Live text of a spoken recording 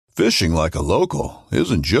Fishing like a local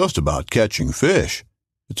isn't just about catching fish.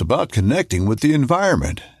 It's about connecting with the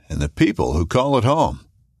environment and the people who call it home.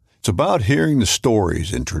 It's about hearing the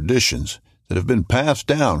stories and traditions that have been passed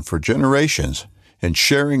down for generations and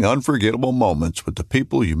sharing unforgettable moments with the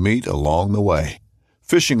people you meet along the way.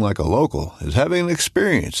 Fishing like a local is having an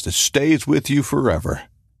experience that stays with you forever.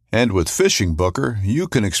 And with Fishing Booker, you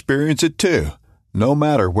can experience it too, no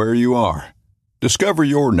matter where you are. Discover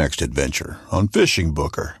your next adventure on Fishing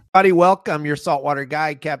Booker. Everybody, welcome. Your saltwater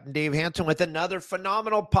guide, Captain Dave Hansen, with another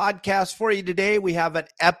phenomenal podcast for you today. We have an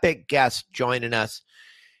epic guest joining us,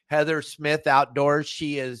 Heather Smith Outdoors.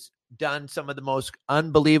 She has done some of the most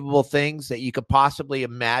unbelievable things that you could possibly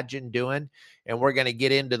imagine doing, and we're going to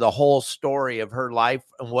get into the whole story of her life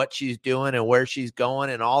and what she's doing and where she's going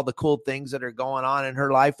and all the cool things that are going on in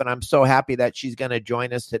her life, and I'm so happy that she's going to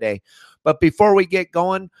join us today. But before we get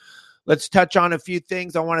going, let's touch on a few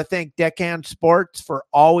things. I want to thank Deckhand Sports for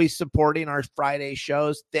always supporting our Friday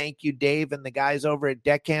shows. Thank you, Dave, and the guys over at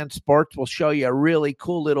Deckhand Sports will show you a really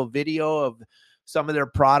cool little video of some of their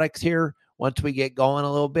products here once we get going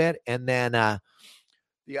a little bit. And then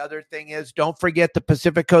the other thing is, don't forget the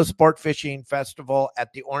Pacific Coast Sport Fishing Festival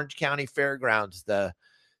at the Orange County Fairgrounds, the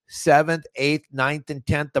 7th, 8th, 9th, and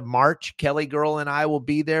 10th of March. Kelly Girl and I will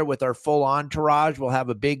be there with our full entourage. We'll have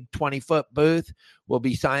a big 20-foot booth. We'll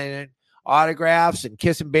be signing autographs and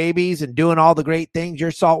kissing babies and doing all the great things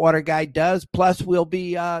your saltwater guide does. Plus, we'll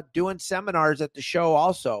be doing seminars at the show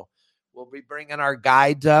also. We'll be bringing our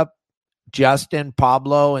guides up, Justin,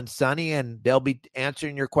 Pablo, and Sonny, and they'll be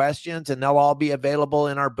answering your questions, and they'll all be available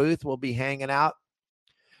in our booth. We'll be hanging out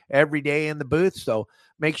every day in the booth. So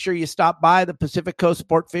make sure you stop by the Pacific Coast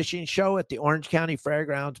Sport Fishing Show at the Orange County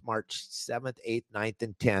Fairgrounds, March 7th, 8th, 9th,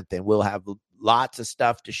 and 10th. And we'll have lots of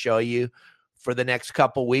stuff to show you for the next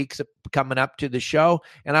couple weeks coming up to the show.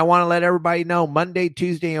 And I want to let everybody know, Monday,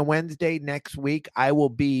 Tuesday, and Wednesday next week, I will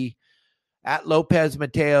be at Lopez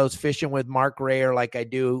Mateos fishing with Mark Rayer like I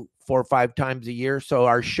do 4 or 5 times a year. So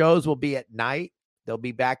our shows will be at night. They'll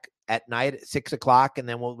be back at night at 6 o'clock, and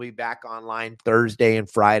then we'll be back online Thursday and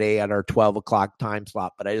Friday at our 12 o'clock time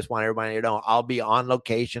slot. But I just want everybody to know I'll be on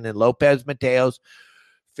location in Lopez Mateos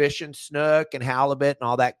fishing snook and halibut and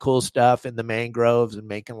all that cool stuff in the mangroves and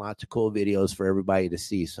making lots of cool videos for everybody to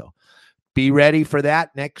see. So be ready for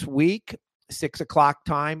that next week, 6 o'clock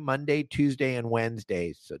time, Monday, Tuesday, and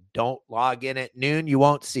Wednesday. So don't log in at noon. You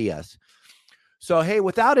won't see us. So, hey,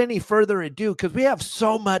 without any further ado, because we have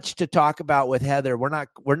so much to talk about with Heather, we're not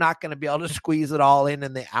going to be able to squeeze it all in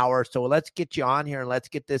the hour. So let's get you on here and let's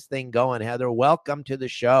get this thing going. Heather, welcome to the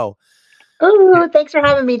show. Ooh, thanks for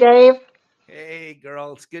having me, Dave. Hey,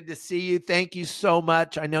 girl, it's good to see you. Thank you so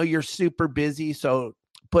much. I know you're super busy, so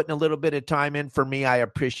putting a little bit of time in for me, I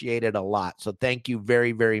appreciate it a lot. So thank you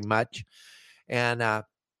very, very much. And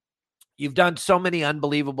you've done so many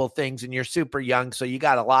unbelievable things, and you're super young, so you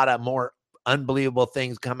got a lot of more unbelievable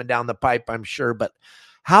things coming down the pipe, I'm sure. But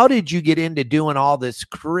how did you get into doing all this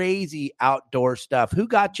crazy outdoor stuff? Who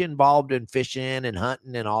got you involved in fishing and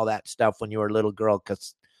hunting and all that stuff when you were a little girl?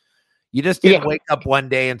 Because you just didn't wake up one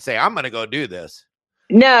day and say, I'm going to go do this.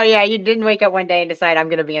 No, yeah, you didn't wake up one day and decide I'm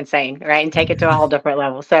going to be insane, right? And take it to a whole different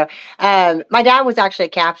level. So my dad was actually a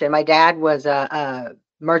captain. My dad was a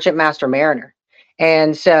merchant master mariner.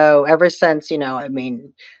 And so ever since,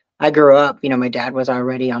 I grew up, my dad was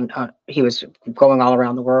already he was going all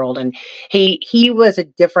around the world, and he was a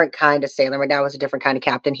different kind of sailor. My dad was a different kind of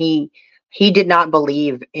captain. He did not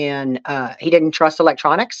believe in, he didn't trust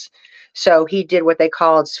electronics. So he did what they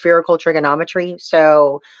called spherical trigonometry,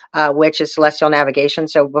 which is celestial navigation.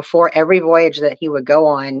 So before every voyage that he would go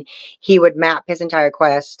on, he would map his entire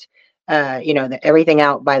quest, everything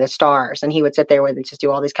out by the stars. And he would sit there and just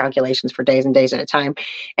do all these calculations for days and days at a time.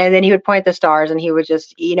 And then he would point the stars, and he would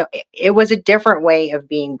just, it was a different way of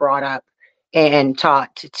being brought up and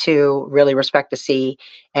taught to really respect the sea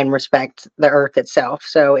and respect the earth itself.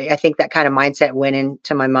 So I think that kind of mindset went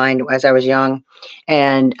into my mind as I was young.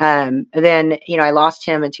 And then, I lost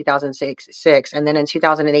him in 2006. And then in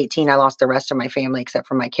 2018, I lost the rest of my family except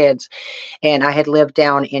for my kids. And I had lived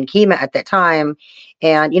down in Kima at that time.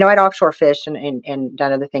 And, I'd offshore fished and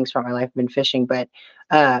done other things throughout my life, been fishing. But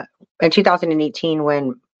in 2018,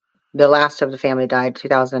 when the last of the family died,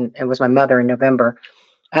 it was my mother in November,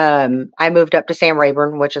 I moved up to Sam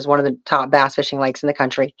Rayburn, which is one of the top bass fishing lakes in the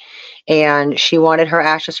country. And she wanted her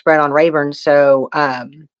ashes spread on Rayburn. So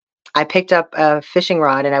I picked up a fishing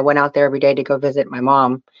rod and I went out there every day to go visit my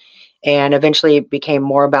mom. And eventually it became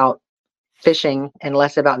more about fishing and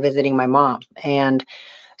less about visiting my mom. And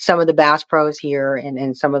some of the bass pros here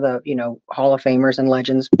and some of the, Hall of Famers and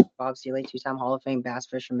legends, Bob Seeley, 2-time Hall of Fame bass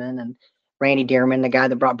fisherman, and Randy Dearman, the guy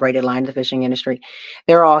that brought braided line to the fishing industry.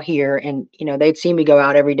 They're all here, and they'd see me go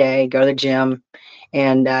out every day, go to the gym,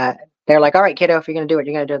 and they're like, "All right, kiddo, if you're gonna do it,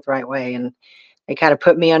 you're gonna do it the right way." And they kind of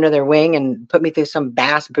put me under their wing and put me through some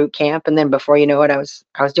bass boot camp, and then before you know it, I was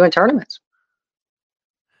doing tournaments.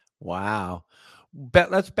 Wow.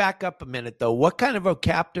 But let's back up a minute though. What kind of a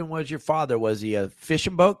captain was your father? Was he a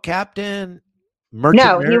fishing boat captain, merchant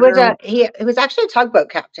No, mariner? he was actually a tugboat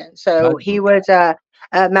captain. So he Tugboat. was a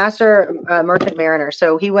master merchant mariner.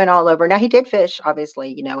 So he went all over. Now he did fish,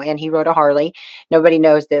 obviously, and he rode a Harley. Nobody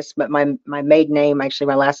knows this, but my maiden name, actually,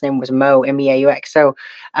 my last name was Mo, Meaux. So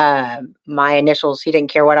my initials, he didn't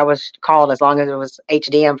care what I was called as long as it was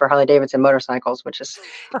HDM for Harley Davidson motorcycles, which is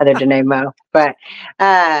other than name Mo. But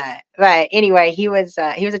anyway, he was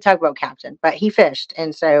a tugboat captain, but he fished,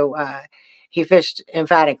 and so. He fished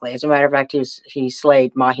emphatically. As a matter of fact, he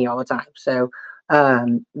slayed mahi all the time. So,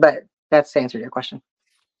 but that's to answer your question.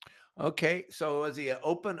 Okay, so was he an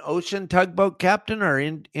open ocean tugboat captain or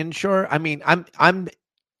inshore? I mean, I'm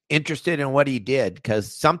interested in what he did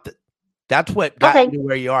because that's what got Okay. you to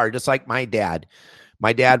where you are. Just like my dad.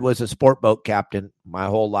 My dad was a sport boat captain my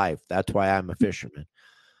whole life. That's why I'm a fisherman.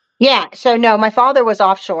 Yeah. So no, my father was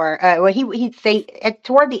offshore. Well, he'd say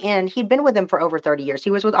toward the end, he'd been with them for over 30 years.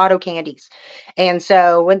 He was with Auto Candies. And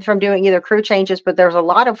so went from doing either crew changes, but there's a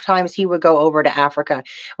lot of times he would go over to Africa.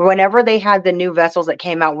 Whenever they had the new vessels that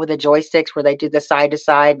came out with the joysticks where they did the side to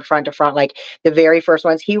side, front to front, like the very first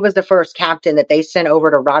ones, he was the first captain that they sent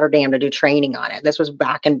over to Rotterdam to do training on it. This was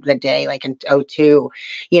back in the day, like in '02,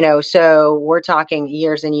 so we're talking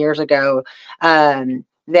years and years ago. And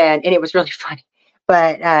it was really funny.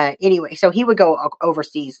 But anyway, so he would go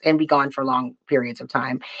overseas and be gone for long periods of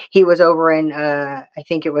time. He was over in, I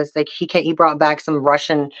think it was like he brought back some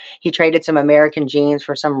Russian. He traded some American jeans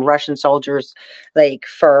for some Russian soldiers, like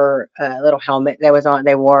fur little helmet that was on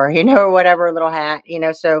they wore, or whatever little hat,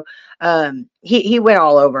 So he went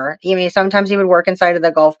all over. I mean, sometimes he would work inside of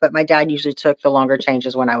the Gulf, but my dad usually took the longer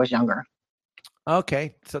changes when I was younger.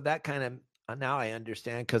 Okay, so that kind of now I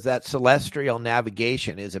understand because that celestial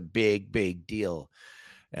navigation is a big, big deal.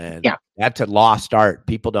 And Yeah. that's a lost art.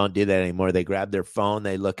 People don't do that anymore. They grab their phone,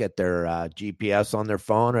 they look at their GPS on their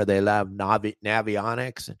phone, or they have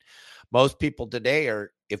navionics. And most people today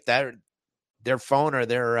if their phone or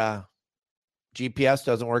their GPS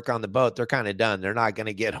doesn't work on the boat, they're kind of done. They're not going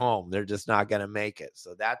to get home. They're just not going to make it.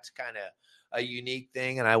 So that's kind of a unique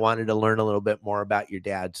thing. And I wanted to learn a little bit more about your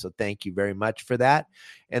dad. So thank you very much for that.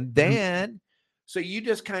 And then, so you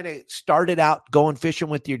just kind of started out going fishing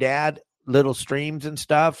with your dad, little streams and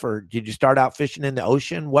stuff, or did you start out fishing in the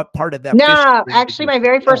ocean? What part of that fishing No, thing did actually, you? my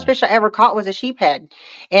very first fish I ever caught was a sheephead,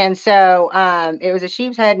 and so it was a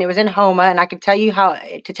sheep's head, and it was in Homa. And I can tell you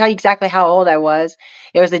exactly how old I was.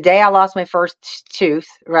 It was the day I lost my first tooth,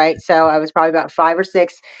 right? So I was probably about 5 or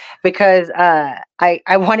 6, because I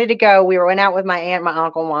wanted to go. We went out with my aunt, my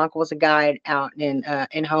uncle. My uncle was a guide out in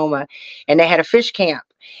Homa, and they had a fish camp.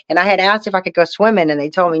 And I had asked if I could go swimming, and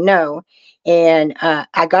they told me no. And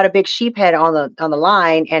I got a big sheephead on the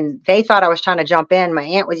line, and they thought I was trying to jump in. My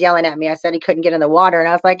aunt was yelling at me. I said he couldn't get in the water, and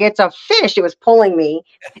I was like, "It's a fish!" It was pulling me,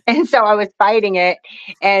 and so I was fighting it.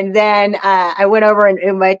 And then I went over,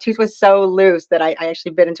 and my tooth was so loose that I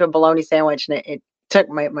actually bit into a bologna sandwich, and it took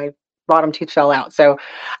my bottom tooth fell out. So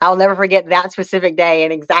I'll never forget that specific day,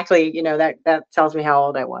 and exactly, that tells me how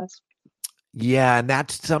old I was. Yeah, and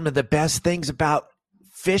that's some of the best things about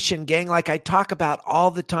fishing, gang. Like I talk about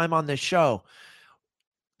all the time on the show.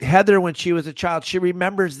 Heather, when she was a child, she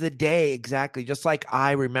remembers the day exactly, just like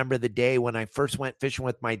I remember the day when I first went fishing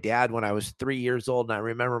with my dad when I was 3 years old. And I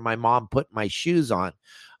remember my mom putting my shoes on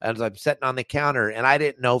as I'm sitting on the counter, and I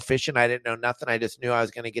didn't know fishing. I didn't know nothing. I just knew I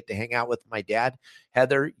was going to get to hang out with my dad.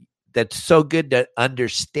 Heather, that's so good to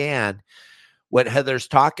understand what Heather's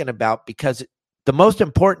talking about, because the most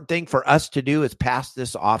important thing for us to do is pass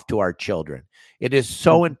this off to our children. It is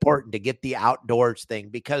so important to get the outdoors thing,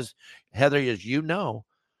 because Heather, as you know,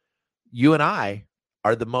 you and I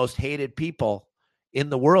are the most hated people in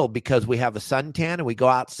the world because we have a suntan and we go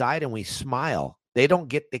outside and we smile. They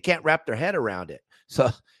can't wrap their head around it. So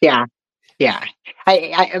Yeah. Yeah.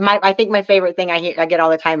 I think my favorite thing I get all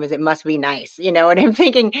the time is it must be nice, and I'm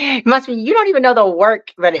thinking it must be, you don't even know the work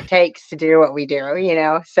that it takes to do what we do.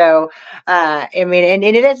 So I mean, and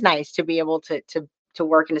it is nice to be able to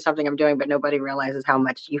work into something I'm doing, but nobody realizes how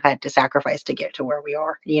much you had to sacrifice to get to where we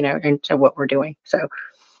are, and to what we're doing. So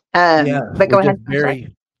yeah, but go ahead. I'm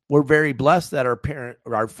sorry. we're very blessed that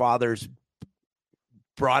our fathers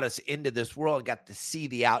brought us into this world and got to see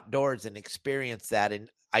the outdoors and experience that. And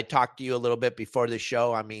I talked to you a little bit before the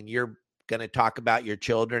show. I mean, you're going to talk about your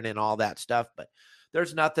children and all that stuff, but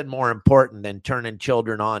there's nothing more important than turning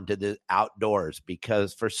children on to the outdoors,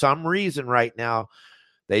 because for some reason right now,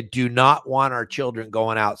 they do not want our children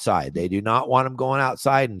going outside. They do not want them going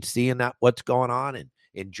outside and seeing what's going on and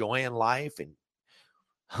enjoying life. And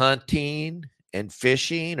hunting and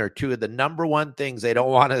fishing are two of the number one things they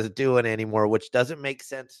don't want us doing anymore, which doesn't make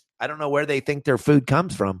sense. I don't know where they think their food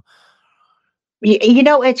comes from. You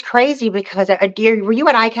know, it's crazy because were you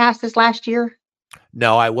at ICAST this last year?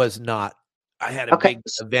 No, I was not. I had a big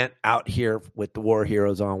event out here with the War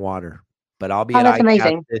Heroes on Water, but I'll be at ICAST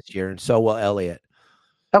amazing this year, and so will Elliot.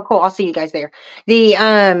 Oh, cool. I'll see you guys there.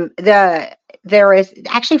 There is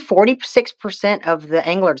actually 46% of the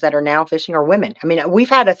anglers that are now fishing are women. I mean, we've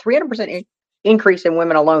had a 300% increase in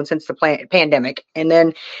women alone since the pandemic. And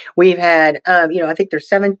then we've had, I think there's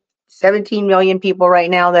 17 million people right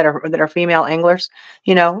now that are female anglers,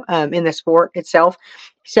 in the sport itself.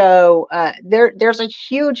 So there's a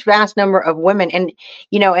huge, vast number of women. And,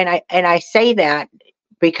 and I say that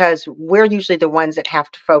because we're usually the ones that have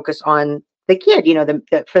to focus on the kid.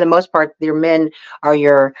 For the most part, your men are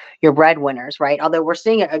your breadwinners, right? Although we're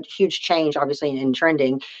seeing a huge change, obviously, in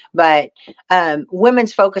trending, but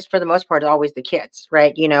women's focus for the most part is always the kids,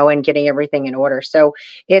 right? And getting everything in order. So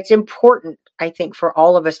it's important, I think, for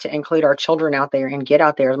all of us to include our children out there and get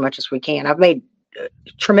out there as much as we can. I've made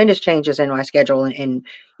tremendous changes in my schedule and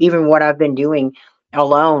even what I've been doing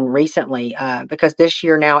alone recently, because this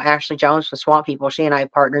year now, Ashley Jones from Swamp People, she and I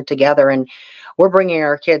partnered together, and we're bringing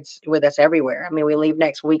our kids with us everywhere. I mean, we leave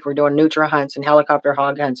next week. We're doing Nutra hunts and helicopter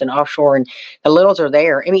hog hunts and offshore, and the littles are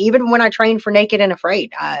there. I mean, even when I trained for Naked and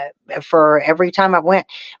Afraid, for every time I went,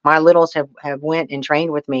 my littles have went and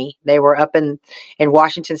trained with me. They were up in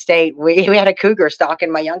Washington State. We had a cougar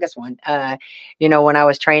stalking my youngest one, when I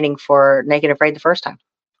was training for Naked and Afraid the first time.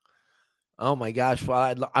 Oh my gosh.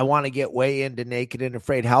 Well, I want to get way into Naked and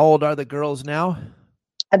Afraid. How old are the girls now?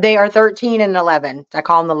 They are 13 and 11. I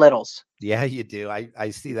call them the littles. Yeah, you do. I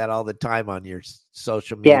see that all the time on your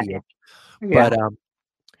social media. Yeah. But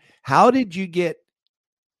how did you get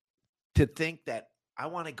to think that I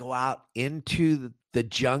want to go out into the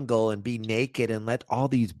jungle and be naked and let all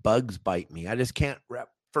these bugs bite me? I just can't.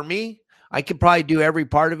 For me, I could probably do every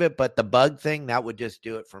part of it, but the bug thing, that would just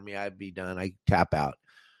do it for me. I'd be done. I tap out.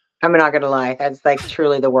 I'm not going to lie. That's like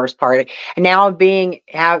truly the worst part. And now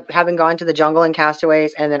having gone to the jungle in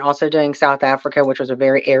Castaways and then also doing South Africa, which was a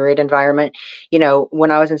very arid environment.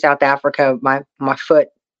 When I was in South Africa, my foot,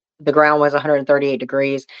 the ground was 138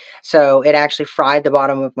 degrees. So it actually fried the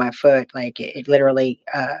bottom of my foot. Like it literally,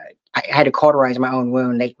 I had to cauterize my own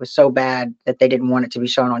wound. It was so bad that they didn't want it to be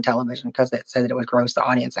shown on television because they said that it would gross the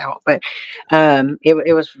audience out. But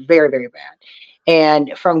it was very, very bad.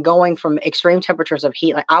 And from going from extreme temperatures of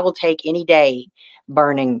heat, like I will take any day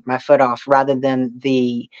burning my foot off rather than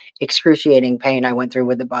the excruciating pain I went through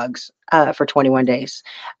with the bugs for 21 days.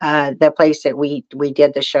 The place that we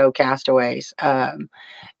did the show Castaways,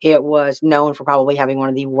 it was known for probably having one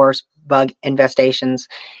of the worst bug infestations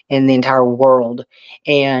in the entire world.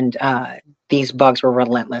 And these bugs were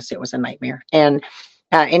relentless. It was a nightmare. And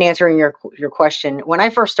in answering your question, when I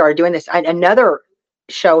first started doing this, another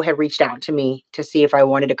show had reached out to me to see if I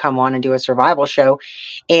wanted to come on and do a survival show.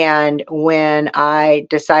 And when I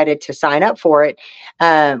decided to sign up for it,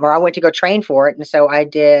 or I went to go train for it. And so I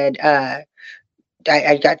did, I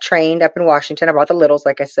got trained up in Washington. I brought the littles,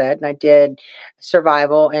 like I said, and I did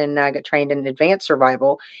survival, and I got trained in advanced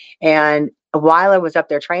survival. And while I was up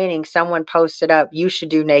there training, someone posted up, "You should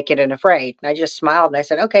do Naked and Afraid." And I just smiled and I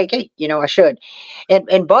said, okay, I should.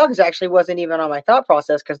 And bugs actually wasn't even on my thought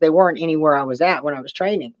process because they weren't anywhere I was at when I was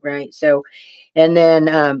training. Right. So, and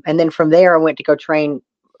then from there I went to go train.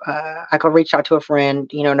 I could reach out to a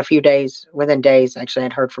friend, in a few days, within days, actually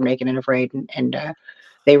I'd heard from Naked and Afraid, and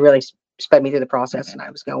they really sped me through the process, and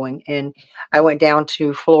I was going. And I went down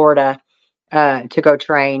to Florida to go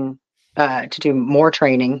train, to do more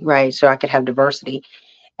training, right? So I could have diversity.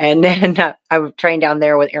 And then I trained down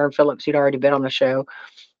there with Aaron Phillips, who'd already been on the show.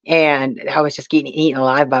 And I was just getting eaten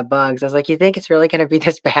alive by bugs. I was like, you think it's really going to be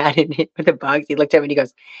this bad with the bugs? He looked at me and he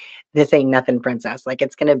goes, "This ain't nothing, princess. Like,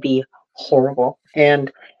 it's going to be horrible."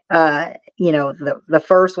 And, the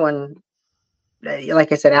first one,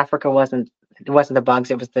 like I said, Africa wasn't the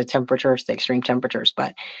bugs. It was the temperatures, the extreme temperatures.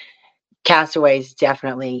 But Castaways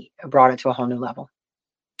definitely brought it to a whole new level.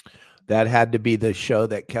 That had to be the show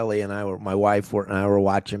that Kelly and my wife and I were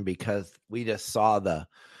watching, because we just saw the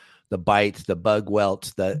bites, the bug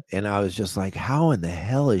welts, and I was just like, how in the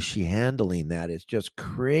hell is she handling that? It's just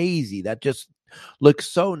crazy. That just looks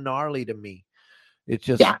so gnarly to me. It's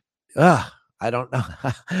just, I don't know.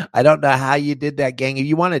 I don't know how you did that, gang. If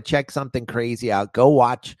you want to check something crazy out, go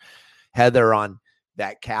watch Heather on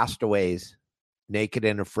that Castaways, Naked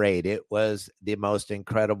and Afraid. It was the most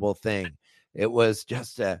incredible thing. It was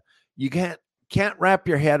just you can't wrap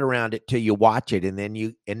your head around it till you watch it,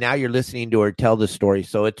 and now you're listening to her tell the story.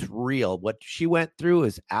 So it's real. What she went through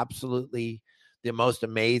is absolutely the most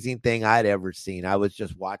amazing thing I'd ever seen. I was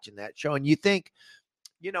just watching that show, and you think,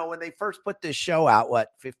 when they first put this show out,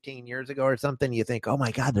 15 years ago or something, you think, oh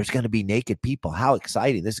my God, there's going to be naked people. How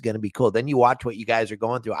exciting. This is going to be cool. Then you watch what you guys are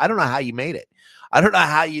going through. I don't know how you made it. I don't know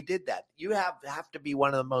how you did that. You have to be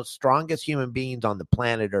one of the most strongest human beings on the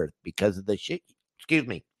planet Earth because of the shit. Excuse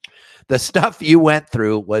me. The stuff you went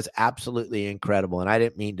through was absolutely incredible. And I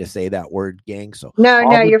didn't mean to say that word, gang. So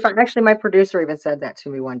No, you're fine. Actually, my producer even said that to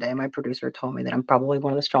me one day. My producer told me that I'm probably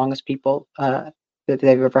one of the strongest people that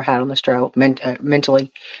they've ever had on the show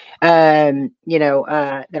mentally. That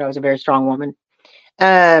I was a very strong woman.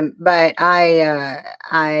 But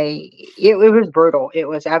it was brutal. It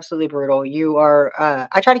was absolutely brutal.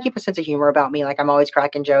 I try to keep a sense of humor about me. Like, I'm always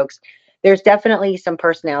cracking jokes. There's definitely some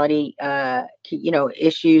personality,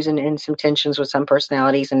 issues and some tensions with some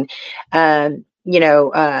personalities. And,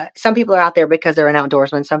 some people are out there because they're an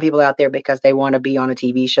outdoorsman. Some people are out there because they want to be on a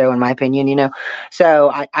TV show, in my opinion.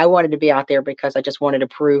 So I wanted to be out there because I just wanted to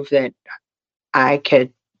prove that I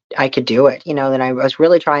could do it, that I was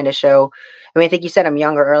really trying to show. I mean, I think you said I'm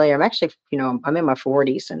younger earlier. I'm actually, I'm in my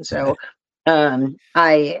 40s. And so,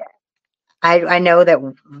 I know that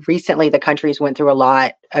recently the country's went through a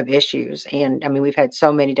lot of issues. And I mean, we've had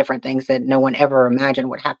so many different things that no one ever imagined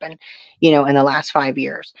would happen, in the last 5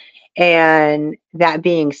 years. And that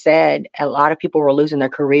being said, a lot of people were losing their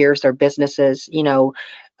careers, their businesses,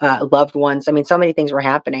 loved ones. I mean, so many things were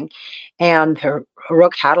happening. And the real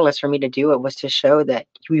catalyst for me to do it was to show that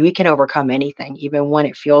we can overcome anything, even when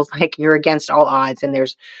it feels like you're against all odds and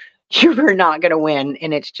you're not going to win.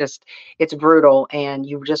 And it's brutal. And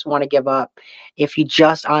you just want to give up. If you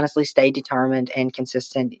just honestly stay determined and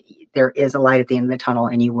consistent, there is a light at the end of the tunnel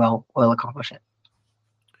and you will accomplish it.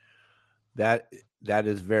 That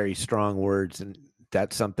is very strong words. And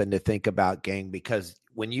that's something to think about, gang, because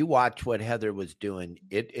when you watch what Heather was doing,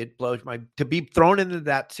 it blows to be thrown into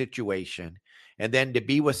that situation and then to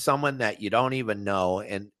be with someone that you don't even know,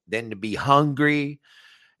 and then to be hungry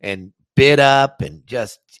and bit up and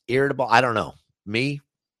just irritable. I don't know.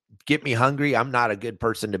 Get me hungry. I'm not a good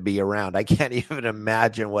person to be around. I can't even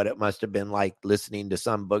imagine what it must have been like listening to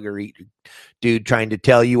some booger eater dude trying to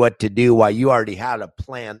tell you what to do while you already had a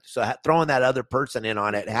plan. So throwing that other person in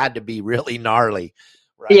on it had to be really gnarly.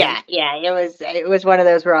 Right? Yeah. It was one of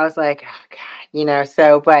those where I was like, oh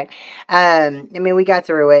God, but I mean, we got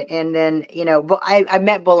through it. And then, I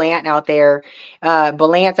met Belant out there.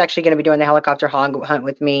 Belant's actually going to be doing the helicopter hunt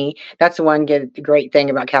with me. That's the one great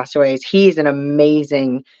thing about Castaways. He's an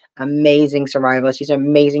amazing survivalist. He's an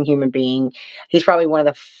amazing human being. He's probably one of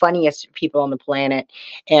the funniest people on the planet.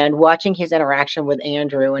 And watching his interaction with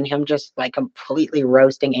Andrew and him just like completely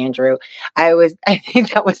roasting Andrew, I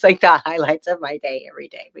think that was like the highlights of my day every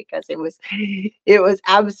day, because it was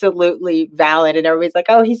absolutely valid. And everybody's like,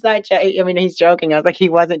 oh, he's not, he's joking. I was like, he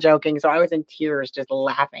wasn't joking. So I was in tears just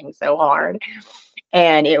laughing so hard.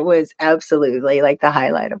 And it was absolutely like the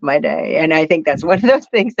highlight of my day. And I think that's one of those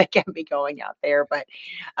things that can be going out there. But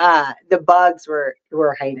the bugs were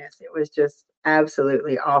heinous. It was just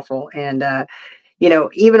absolutely awful. And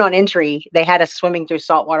even on entry, they had us swimming through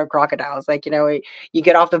saltwater crocodiles. Like, you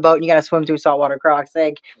get off the boat and you got to swim through saltwater crocs.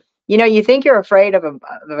 Like, you think you're afraid of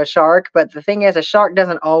a shark, but the thing is, a shark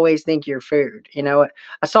doesn't always think you're food. A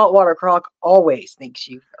saltwater croc always thinks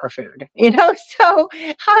you are food. So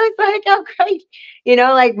I was like, oh great,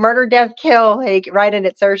 like murder, death, kill, like right in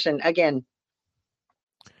insertion again.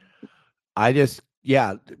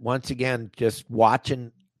 Once again, just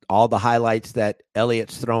watching all the highlights that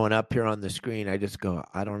Elliot's throwing up here on the screen, I just go,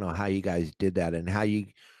 I don't know how you guys did that, and how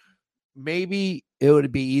maybe it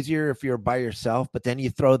would be easier if you're by yourself, but then you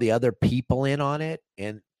throw the other people in on it,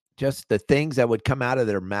 and just the things that would come out of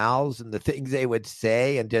their mouths and the things they would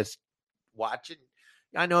say, and just watching.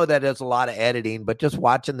 I know that there's a lot of editing, but just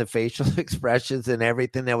watching the facial expressions and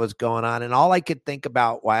everything that was going on. And all I could think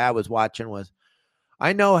about while I was watching was,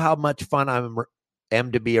 I know how much fun I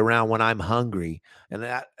am to be around when I'm hungry. And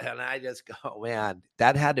I just go, man,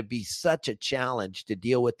 that had to be such a challenge to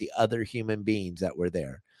deal with the other human beings that were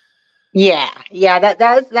there. Yeah.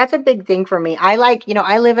 That's a big thing for me. I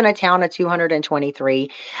live in a town of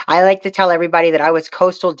 223. I like to tell everybody that I was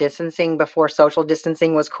coastal distancing before social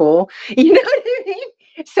distancing was cool. You know what I mean?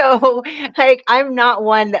 So, like, I'm not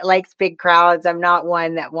one that likes big crowds. I'm not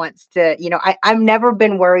one that wants to, I've never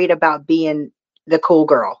been worried about being the cool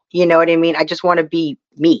girl. You know what I mean? I just want to be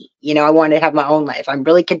me. I want to have my own life. I'm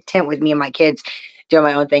really content with me and my kids doing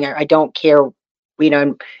my own thing. I don't care,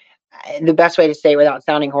 the best way to say it without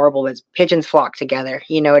sounding horrible is pigeons flock together.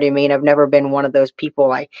 You know what I mean? I've never been one of those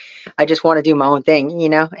people. I just want to do my own thing,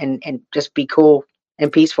 and just be cool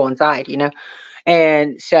and peaceful inside,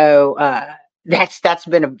 And so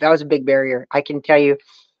that was a big barrier. I can tell you,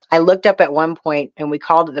 I looked up at one point and we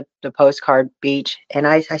called it the postcard beach, and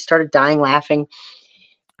I started dying laughing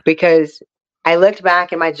because I looked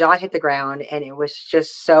back and my jaw hit the ground and it was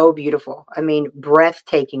just so beautiful. I mean,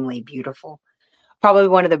 breathtakingly beautiful. Probably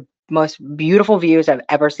one of the most beautiful views I've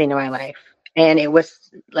ever seen in my life. And it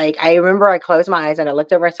was like, I remember I closed my eyes and I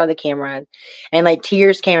looked over, I saw the camera, and like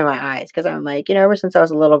tears came in my eyes because I'm like, ever since I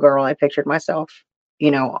was a little girl, I pictured myself,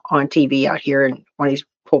 on TV out here in one of these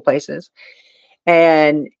cool places.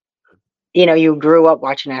 And, you grew up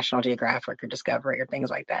watching National Geographic or Discovery or things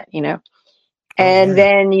like that, Oh, and yeah.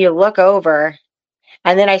 then you look over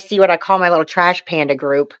and then I see what I call my little trash panda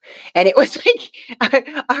group. And it was like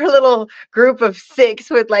our little group of 6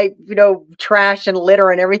 with trash and litter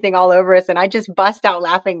and everything all over us. And I just bust out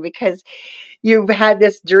laughing because you've had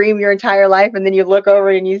this dream your entire life. And then you look over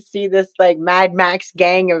and you see this like Mad Max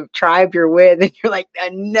gang of tribe you're with. And you're like, I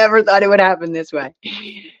never thought it would happen this way.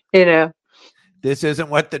 This isn't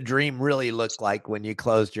what the dream really looked like when you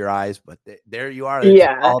closed your eyes, but there you are. It's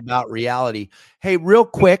Yeah. all about reality. Hey, real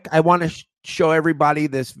quick, I want to show everybody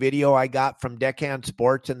this video I got from Deckhand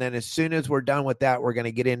Sports. And then as soon as we're done with that, we're going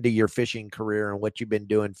to get into your fishing career and what you've been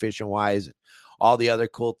doing fishing wise, and all the other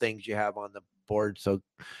cool things you have on the board. So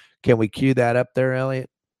can we cue that up there, Elliot?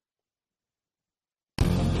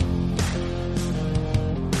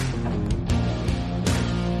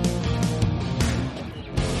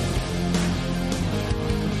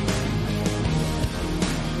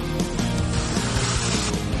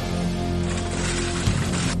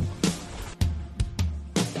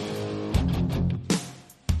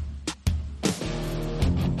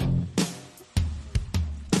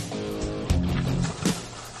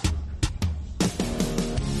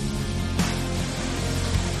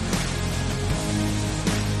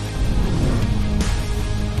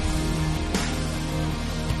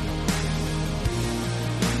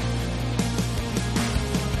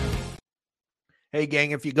 Hey,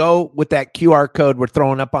 gang, if you go with that QR code we're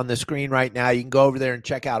throwing up on the screen right now, you can go over there and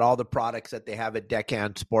check out all the products that they have at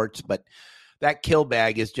Deckhand Sports. But that kill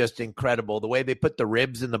bag is just incredible. The way they put the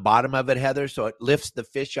ribs in the bottom of it, Heather, so it lifts the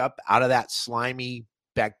fish up out of that slimy,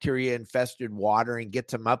 bacteria-infested water and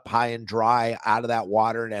gets them up high and dry out of that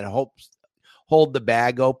water, and it helps hold the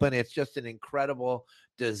bag open. It's just an incredible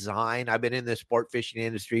design. I've been in the sport fishing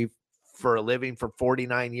industry for a living for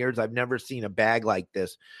 49 years. I've never seen a bag like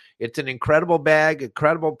this. It's an incredible bag,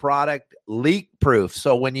 incredible product, leak proof.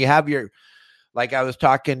 So when you have like I was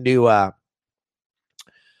talking to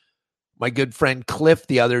my good friend Cliff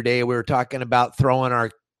the other day, we were talking about throwing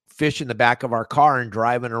our fish in the back of our car and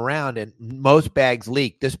driving around, and most bags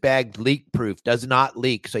leak. This bag leak proof, does not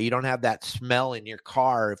leak. So you don't have that smell in your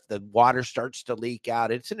car if the water starts to leak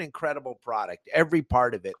out. It's an incredible product. Every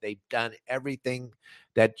part of it, they've done everything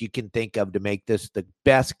that you can think of to make this the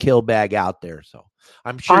best kill bag out there. So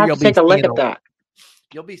I'm sure I'll have to take a look at that.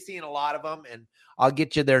 You'll be seeing a lot of them, and I'll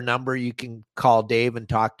get you their number. You can call Dave and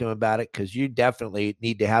talk to him about it, because you definitely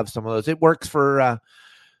need to have some of those. It works for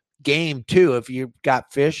game too. If you've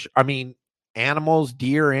got fish, animals,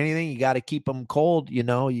 deer, or anything, you got to keep them cold.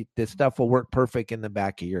 This stuff will work perfect in the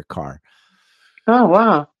back of your car. Oh,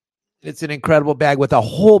 wow. It's an incredible bag with a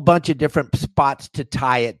whole bunch of different spots to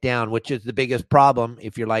tie it down, which is the biggest problem.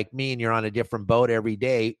 If you're like me and you're on a different boat every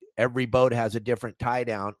day, every boat has a different tie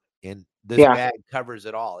down, and this bag covers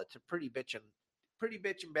it all. It's a pretty bitchin'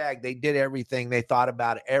 bag. They did everything. They thought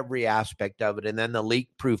about every aspect of it. And then the leak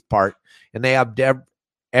proof part, and they have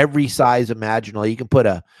every size imaginable. You can put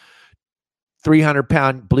a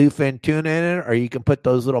 300-pound bluefin tuna in it, or you can put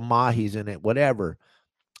those little mahis in it, whatever.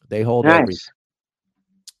 They hold everything.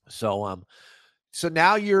 So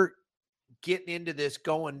now you're getting into this,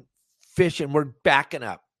 going fishing. We're backing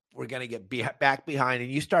up. We're going to get back behind.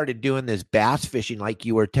 And you started doing this bass fishing, like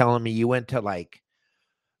you were telling me. You went to like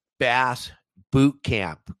bass boot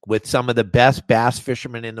camp with some of the best bass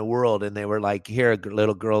fishermen in the world. And they were like, here,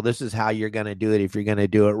 little girl, this is how you're going to do it if you're going to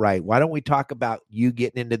do it right. Why don't we talk about you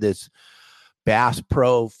getting into this Bass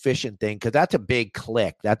Pro fishing thing? Because that's a big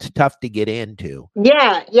click. That's tough to get into.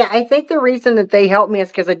 Yeah. I think the reason that they helped me is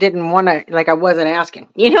because I didn't want to, I wasn't asking.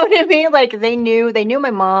 You know what I mean? Like they knew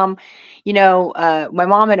my mom. My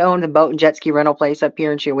mom had owned a boat and jet ski rental place up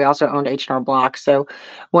here, and we also owned H&R Block. So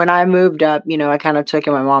when I moved up, I kind of took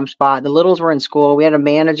in my mom's spot. The littles were in school. We had a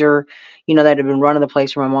manager, that had been running the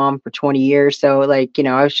place for my mom for 20 years. So I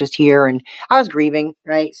was just here and I was grieving,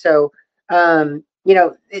 right? So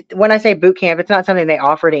when I say boot camp, it's not something they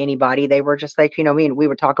offer to anybody. They were just like, we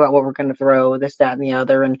would talk about what we're going to throw, this, that, and the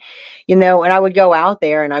other. And, and I would go out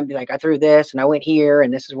there and I'd be like, I threw this and I went here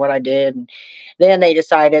and this is what I did. And then they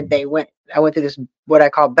decided I went through this, what I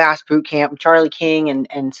call bass boot camp. Charlie King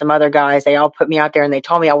and some other guys, they all put me out there and they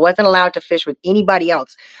told me I wasn't allowed to fish with anybody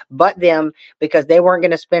else but them because they weren't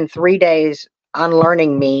going to spend 3 days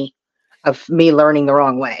unlearning me of me learning the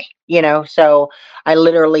wrong way, So I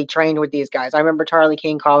literally trained with these guys. I remember Charlie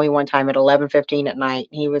King called me one time at 11:15 at night.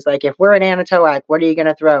 He was like, if we're at Anatoac, what are you going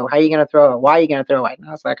to throw? How are you going to throw it? Why are you going to throw it? And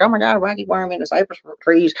I was like, oh my God, wacky worm in the cypress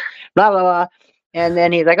trees, blah, blah, blah. And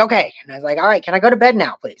then he's like, okay. And I was like, all right, can I go to bed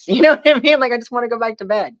now, please? You know what I mean? Like, I just want to go back to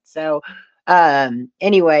bed. So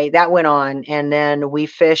anyway, that went on. And then we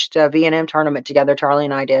fished a V&M tournament together. Charlie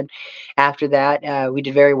and I did. After that, we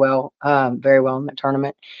did very well in that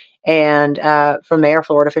tournament. And from there,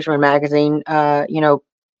 Florida Fisherman Magazine,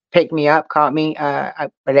 picked me up, caught me.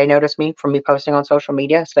 They noticed me from me posting on social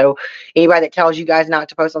media. So anybody that tells you guys not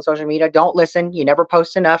to post on social media, don't listen. You never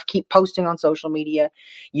post enough. Keep posting on social media.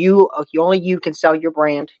 Only you can sell your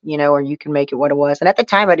brand, or you can make it what it was. And at the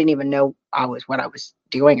time, I didn't even know what I was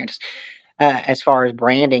doing. I just, as far as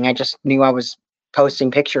branding, I just knew I was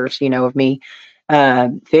posting pictures, of me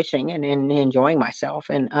fishing and enjoying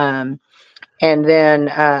myself. And then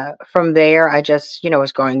from there, I just,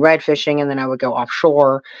 was going red fishing, and then I would go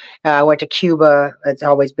offshore. I went to Cuba. It's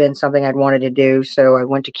always been something I'd wanted to do. So I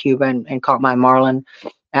went to Cuba and caught my marlin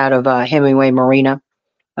out of Hemingway Marina.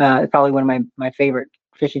 Probably one of my favorite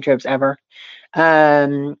fishing trips ever.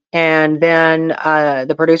 And then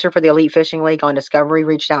the producer for the Elite Fishing League on Discovery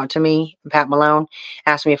reached out to me, Pat Malone,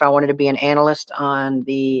 asked me if I wanted to be an analyst on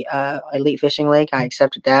the Elite Fishing League. I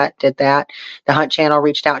accepted that, did that. The Hunt Channel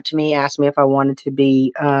reached out to me, asked me if I wanted to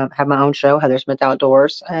be have my own show, Heather Smith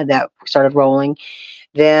Outdoors. That started rolling.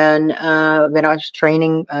 Then I was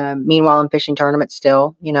training. Meanwhile, I'm fishing tournaments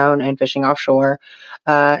still, and fishing offshore.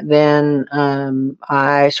 Then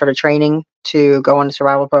I started training to go on the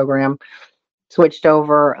survival program. Switched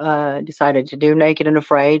over, decided to do Naked and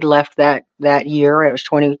Afraid, left that year. It was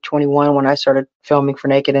 2021 when I started filming for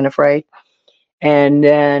Naked and Afraid. And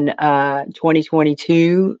then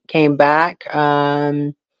 2022 came back,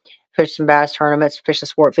 fished some bass tournaments, fished the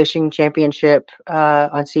Sport Fishing Championship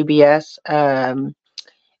on CBS, and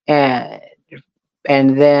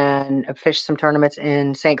then fished some tournaments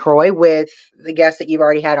in St. Croix with the guests that you've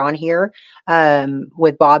already had on here,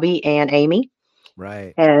 with Bobby and Amy.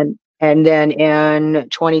 Right. And then in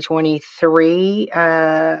 2023,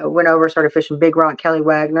 went over, started fishing Big Rock, Kelly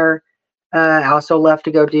Wagner. I also left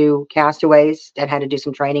to go do Castaways and had to do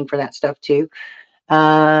some training for that stuff too.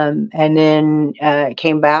 And then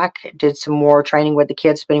came back, did some more training with the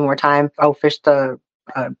kids, spending more time. I fished the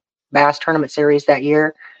Bass Tournament Series that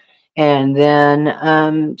year. And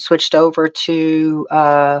then switched over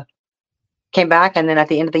to, came back. And then at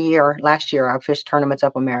the end of the year, last year, I fished tournaments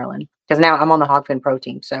up in Maryland. Because now I'm on the Hogfin Pro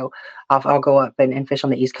team, so I'll go up and fish on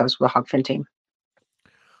the East Coast with the Hogfin team.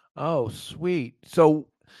 Oh, sweet. So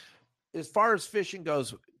as far as fishing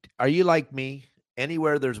goes, are you like me?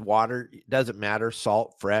 Anywhere there's water, it doesn't matter,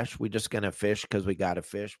 salt, fresh, we're just going to fish because we got to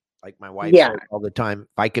fish. Like my wife says all the time,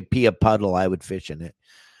 if I could pee a puddle, I would fish in it.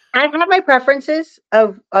 I have my preferences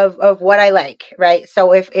of what I like, right?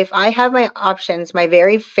 So if I have my options, my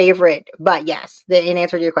very favorite, but yes, in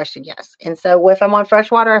answer to your question, yes. And so if I'm on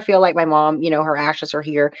freshwater, I feel like my mom, her ashes are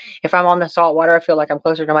here. If I'm on the saltwater, I feel like I'm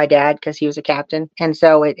closer to my dad because he was a captain. And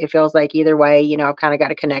so it feels like either way, I've kind of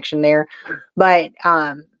got a connection there. But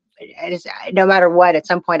no matter what, at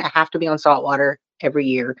some point I have to be on saltwater every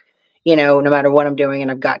year, no matter what I'm doing.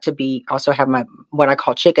 And I've got to also have my, what I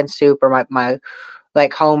call chicken soup, or my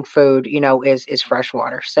like home food, is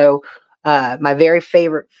freshwater. So my very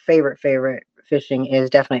favorite fishing is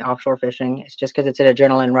definitely offshore fishing. It's just because it's an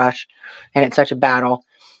adrenaline rush and it's such a battle.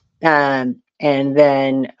 And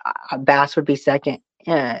then bass would be second.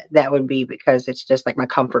 That would be because it's just like my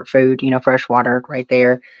comfort food, freshwater right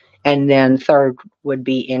there. And then third would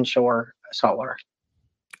be inshore saltwater.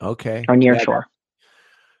 Okay. Or near shore.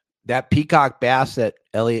 That peacock bass that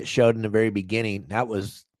Elliot showed in the very beginning, that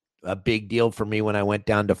was a big deal for me when I went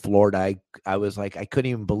down to Florida. I was like, I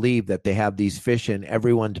couldn't even believe that they have these fish in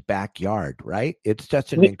everyone's backyard, right? It's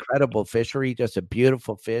just an incredible fishery, just a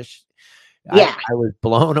beautiful fish. Yeah. I was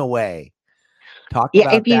blown away. Talk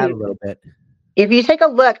about that a little bit. If you take a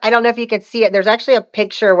look, I don't know if you can see it. There's actually a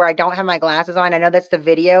picture where I don't have my glasses on. I know that's the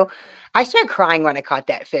video. I started crying when I caught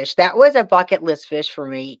that fish. That was a bucket list fish for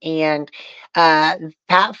me. And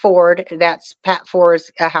Pat Ford, that's Pat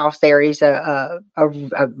Ford's house there. He's a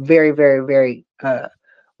very, very, very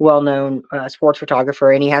well-known sports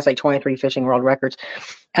photographer, and he has like 23 fishing world records.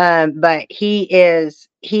 But he is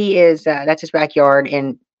that's his backyard,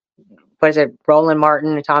 and what is it, Roland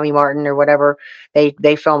Martin, Tommy Martin, or whatever.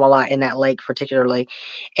 They film a lot in that lake particularly,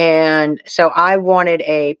 and so I wanted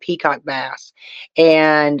a peacock bass,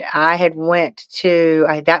 and I had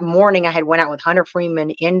that morning. I had went out with Hunter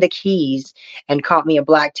Freeman in the Keys and caught me a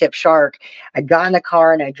black tip shark. I got in the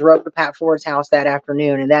car and I drove to Pat Ford's house that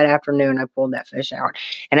afternoon, and that afternoon I pulled that fish out,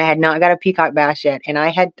 and I had not got a peacock bass yet, and I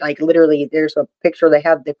had like literally. There's a picture they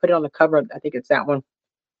put it on the cover. I think it's that one.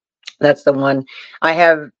 That's the one. I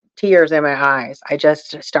have tears in my eyes. I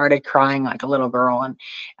just started crying like a little girl. And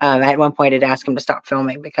at one point, I'd asked him to stop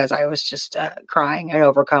filming because I was just crying and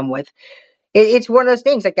overcome with it's one of those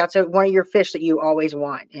things like that's one of your fish that you always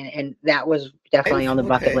want. And that was definitely on the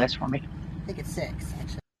bucket list for me. I think it's 6,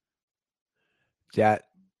 actually. That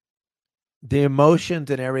the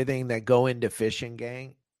emotions and everything that go into fishing,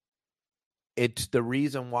 gang, it's the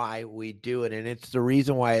reason why we do it. And it's the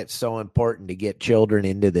reason why it's so important to get children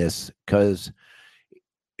into this, because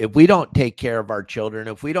if we don't take care of our children,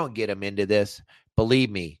 if we don't get them into this, believe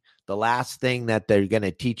me, the last thing that they're going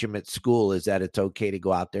to teach them at school is that it's okay to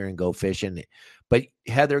go out there and go fishing. But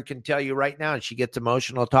Heather can tell you right now, and she gets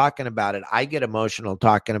emotional talking about it. I get emotional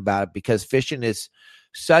talking about it because fishing is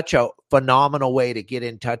such a phenomenal way to get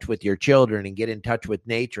in touch with your children and get in touch with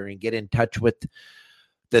nature and get in touch with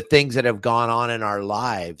the things that have gone on in our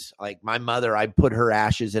lives. Like my mother, I put her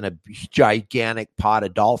ashes in a gigantic pot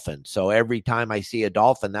of dolphins. So every time I see a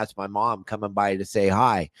dolphin, that's my mom coming by to say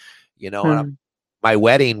hi. You know, and my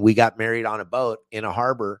wedding, we got married on a boat in a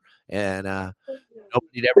harbor, and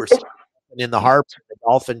nobody'd ever seen in the harbor. The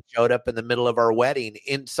dolphin showed up in the middle of our wedding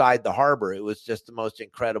inside the harbor. It was just the most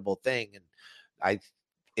incredible thing.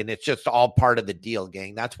 And it's just all part of the deal,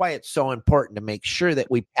 gang. That's why it's so important to make sure that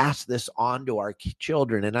we pass this on to our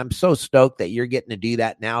children. And I'm so stoked that you're getting to do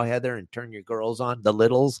that now, Heather, and turn your girls on, the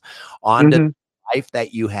littles, onto the life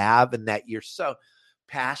that you have and that you're so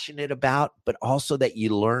passionate about, but also that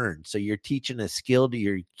you learn. So you're teaching a skill to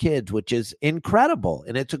your kids, which is incredible.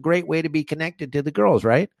 And it's a great way to be connected to the girls,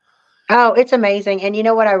 right? Oh, it's amazing. And you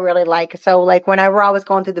know what I really like? So like whenever I was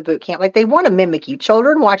going through the boot camp, like they want to mimic you.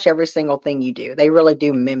 Children watch every single thing you do. They really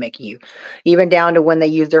do mimic you, even down to when they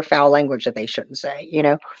use their foul language that they shouldn't say, you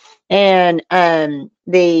know? And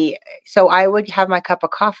so I would have my cup of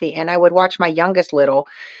coffee and I would watch my youngest little,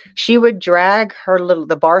 she would drag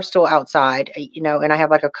the bar stool outside, you know, and I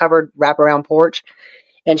have like a covered wraparound porch.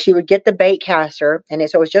 And she would get the bait caster, and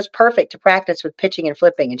so it was just perfect to practice with pitching and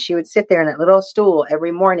flipping. And she would sit there in that little stool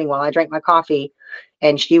every morning while I drank my coffee,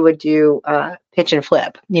 and she would do pitch and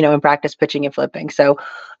flip, you know, and practice pitching and flipping. So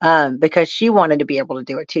because she wanted to be able to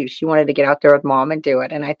do it too, she wanted to get out there with mom and do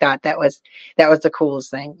it. And I thought that was the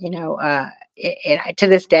coolest thing, you know. To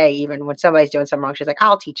this day, even when somebody's doing something wrong, she's like,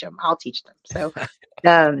 I'll teach them. So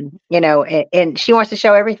you know, and she wants to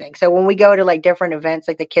show everything. So when we go to like different events,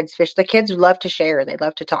 like the kids fish, the kids love to share. They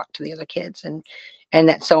love to talk to the other kids, and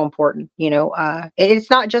that's so important. You know, it's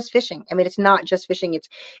not just fishing. I mean, it's not just fishing.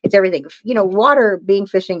 It's everything. You know, water being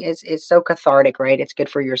fishing is so cathartic, right? It's good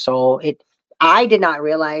for your soul. I did not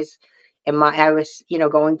realize I was, you know,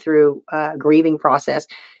 going through a grieving process.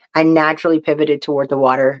 I naturally pivoted toward the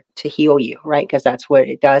water to heal you, right? Because that's what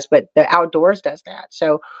it does. But the outdoors does that.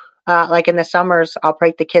 So like in the summers, I'll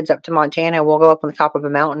take the kids up to Montana. We'll go up on the top of a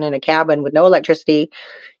mountain in a cabin with no electricity,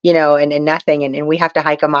 you know, and nothing. And we have to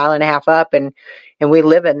hike 1.5 miles up and we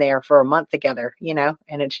live in there for a month together, you know,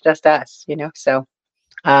 and it's just us, you know. So,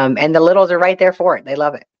 and the littles are right there for it. They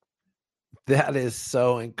love it. That is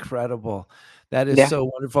so incredible. That is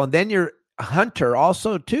so wonderful. And then you're a hunter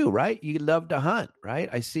also too, right? You love to hunt, right?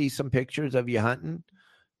 I see some pictures of you hunting.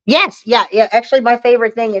 Yes. Yeah. Actually, my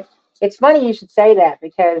favorite thing it's funny you should say that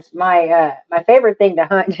because my favorite thing to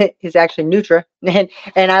hunt is actually nutria, and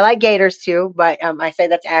I like gators too. But I say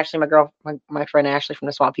that's Ashley, my friend Ashley from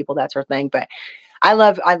the Swamp People. That's her thing. But I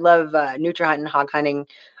love nutria hunting, hog hunting.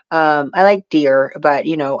 I like deer, but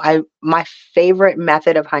you know, my favorite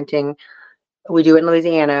method of hunting. We do it in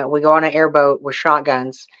Louisiana. We go on an airboat with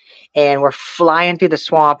shotguns and we're flying through the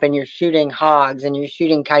swamp and you're shooting hogs and you're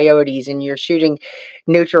shooting coyotes and you're shooting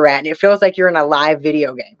nutria rat. And it feels like you're in a live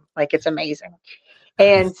video game. Like it's amazing.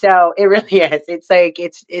 And so it really is. It's like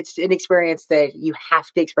it's an experience that you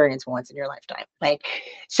have to experience once in your lifetime. Like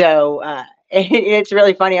so it's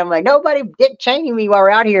really funny. I'm like, nobody Dick Cheney me while we're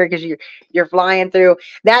out here because you're flying through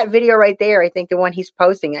that video right there. I think the one he's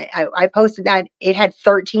posting, I posted that. It had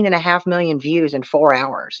 13.5 million views in 4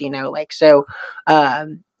 hours, you know, like so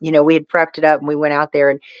we had prepped it up and we went out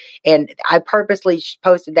there, and I purposely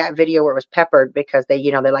posted that video where it was peppered because they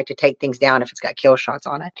like to take things down if it's got kill shots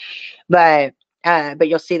on it. But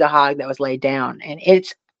you'll see the hog that was laid down, and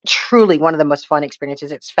it's truly one of the most fun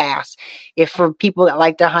experiences. It's fast. If for people that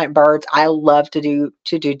like to hunt birds, I love to do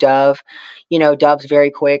dove. Dove's very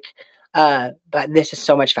quick. But this is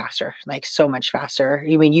so much faster, like so much faster.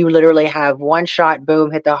 I mean, you literally have one shot,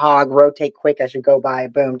 boom, hit the hog, rotate quick as you go by,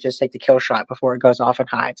 boom, just take the kill shot before it goes off and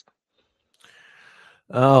hides.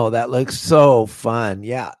 Oh, that looks so fun.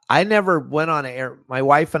 Yeah. I never went on air. My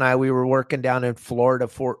wife and I, we were working down in Florida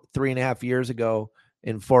 3.5 years ago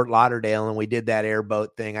in Fort Lauderdale, and we did that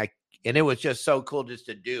airboat thing. And it was just so cool just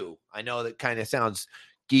to do. I know that kind of sounds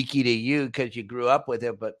geeky to you because you grew up with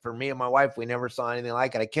it, but for me and my wife, we never saw anything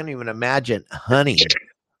like it. I can't even imagine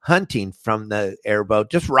hunting from the airboat.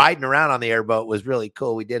 Just riding around on the airboat was really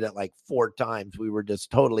cool. We did it like 4 times. We were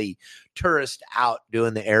just totally tourist out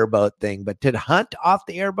doing the airboat thing. But to hunt off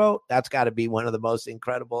the airboat, that's got to be one of the most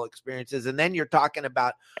incredible experiences. And then you're talking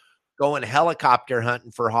about going helicopter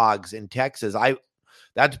hunting for hogs in Texas.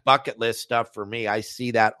 That's bucket list stuff for me. I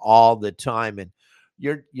see that all the time. And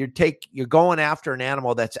you're going after an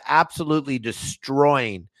animal that's absolutely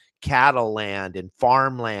destroying cattle land and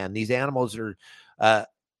farmland. These animals are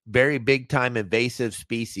very big time invasive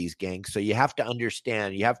species, gang. So you have to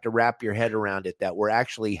understand, you have to wrap your head around it, that we're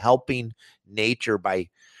actually helping nature by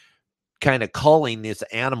kind of culling this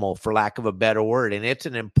animal, for lack of a better word. And it's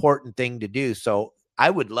an important thing to do. So I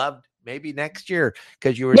would love maybe next year,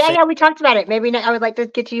 because you were saying, we talked about it. Maybe I would like to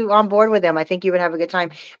get you on board with them. I think you would have a good time.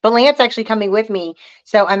 Balant's actually coming with me,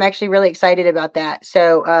 so I'm actually really excited about that.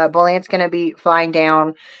 So Balant's going to be flying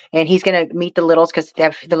down, and he's going to meet the littles because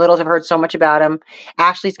the littles have heard so much about him.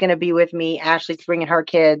 Ashley's going to be with me. Ashley's bringing her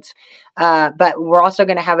kids. But we're also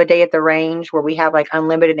going to have a day at the range where we have like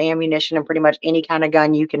unlimited ammunition and pretty much any kind of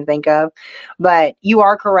gun you can think of. But you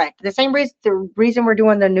are correct. The reason we're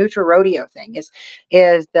doing the Nutra rodeo thing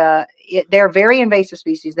is they're very invasive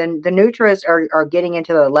species. Then the Nutras are getting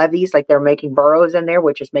into the levees, like they're making burrows in there,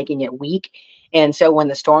 which is making it weak. And so when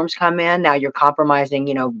the storms come in, now you're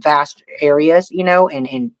compromising, vast areas,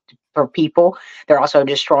 and for people. They're also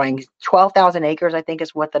destroying 12,000 acres, I think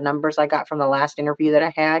is what the numbers I got from the last interview that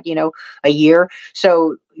I had, a year.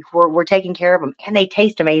 So we're taking care of them, and they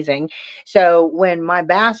taste amazing. So when my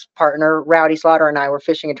bass partner, Rowdy Slaughter, and I were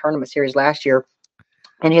fishing a tournament series last year,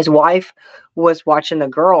 and his wife was watching the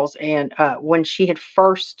girls, and when she had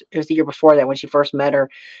it was the year before that, when she first met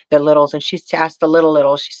the littles, and she asked the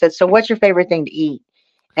little, she said, "So what's your favorite thing to eat?"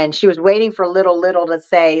 And she was waiting for little to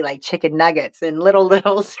say like chicken nuggets, and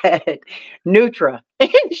little said Nutra.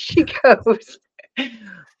 And she goes,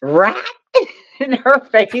 "Rat?" In her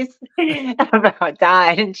face about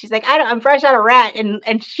died. And she's like, I'm fresh out of rat.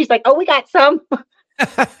 And she's like, "Oh, we got some."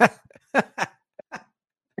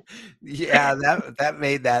 Yeah, that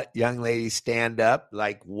made that young lady stand up.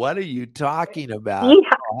 Like, what are you talking about? Yeah.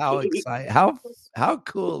 Oh, how exciting! How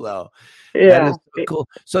cool though. Yeah. That is so cool.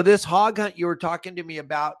 So this hog hunt you were talking to me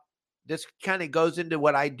about, this kind of goes into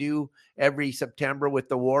what I do every September with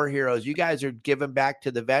the War Heroes. You guys are giving back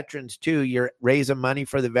to the veterans too. You're raising money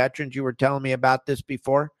for the veterans. You were telling me about this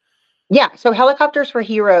before. Yeah. So Helicopters for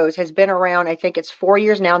Heroes has been around, I think it's 4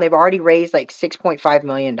 years now. They've already raised like $6.5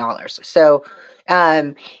 million. So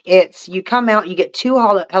you come out, you get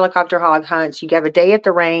 2 helicopter hog hunts, you have a day at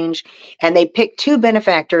the range, and they pick 2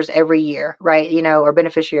 benefactors every year, right? Or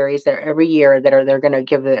beneficiaries that every year that they're going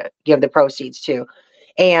to give the proceeds to.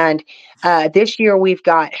 And this year we've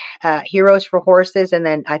got Heroes for Horses, and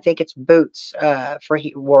then I think it's Boots for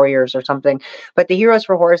Warriors or something. But the Heroes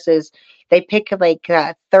for Horses, they pick like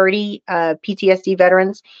 30 PTSD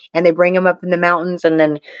veterans, and they bring them up in the mountains, and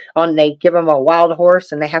then they give them a wild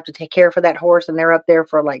horse, and they have to take care for that horse, and they're up there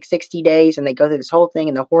for like 60 days, and they go through this whole thing,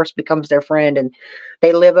 and the horse becomes their friend, and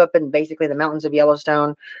they live up in basically the mountains of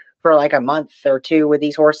Yellowstone for like a month or 2 with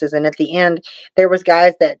these horses. And at the end, there was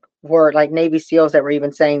guys that were like Navy SEALs that were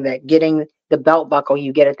even saying that getting the belt buckle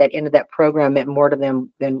you get at that end of that program meant more to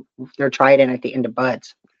them than their trident at the end of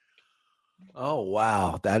buds. Oh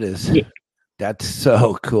wow, that's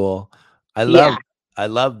so cool. I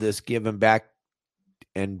love this giving back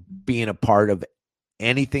and being a part of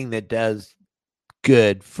anything that does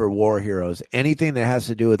good for War Heroes, anything that has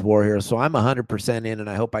to do with War Heroes. So I'm 100% in, and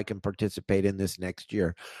I hope I can participate in this next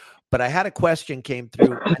year. But I had a question came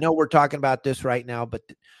through. I know we're talking about this right now, but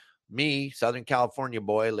me, Southern California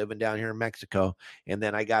boy, living down here in Mexico, and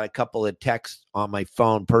then I got a couple of texts on my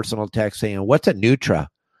phone, personal texts saying, "What's a Nutra?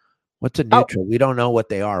 What's a Nutra?" We don't know what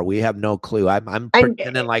they are. We have no clue. I'm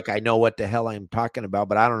pretending like I know what the hell I'm talking about,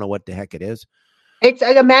 but I don't know what the heck it is. It's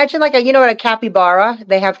imagine like a capybara.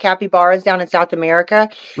 They have capybaras down in South America.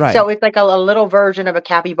 Right. So it's like a little version of a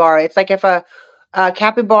capybara. It's like if a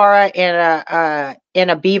capybara and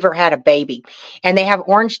a beaver had a baby, and they have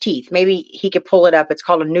orange teeth. Maybe he could pull it up. It's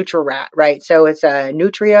called a nutria rat, right? So it's a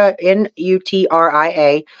nutria,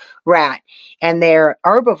 Nutria rat, and they're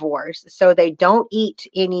herbivores. So they don't eat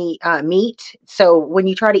any meat. So when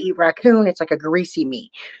you try to eat raccoon, it's like a greasy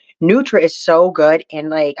meat. Nutria is so good,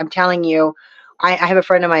 and like I'm telling you, I have a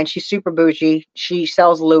friend of mine. She's super bougie. She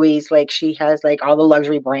sells Louis. Like she has like all the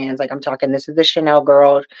luxury brands. Like I'm talking, this is the Chanel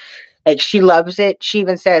girl. Like she loves it. She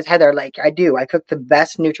even says, Heather, like I do. I cook the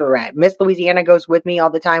best Nutri-Rat. Miss Louisiana goes with me all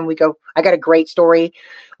the time. We go. I got a great story.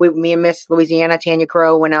 Me and Miss Louisiana, Tanya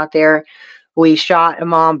Crow, went out there. We shot a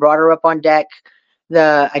mom, brought her up on deck.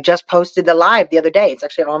 I just posted the live the other day. It's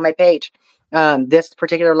actually on my page. This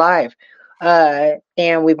particular live.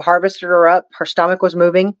 And we've harvested her up. Her stomach was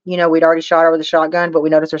moving. We'd already shot her with a shotgun, but we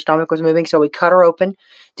noticed her stomach was moving. So we cut her open,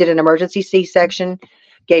 did an emergency C-section,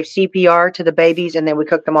 gave CPR to the babies, and then we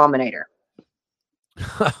cooked the mominator.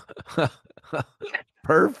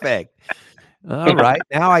 Perfect. All right.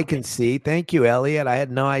 Now I can see. Thank you, Elliot. I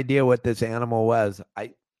had no idea what this animal was.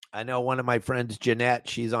 I know one of my friends, Jeanette,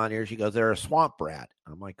 she's on here. She goes, they're a swamp rat.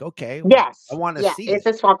 I'm like, okay, well, Yes. I want to see It's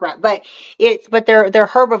it. a swamp rat, but they're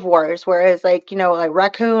herbivores, whereas like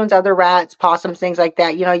raccoons, other rats, possums, things like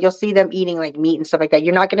that, you'll see them eating like meat and stuff like that.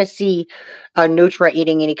 You're not going to see a nutria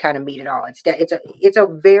eating any kind of meat at all. It's a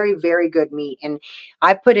very, very good meat. And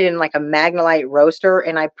I put it in like a Magnolite roaster,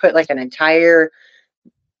 and I put like an entire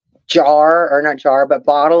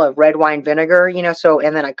bottle of red wine vinegar,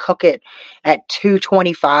 and then I cook it at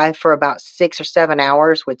 225 for about 6 or 7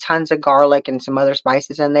 hours with tons of garlic and some other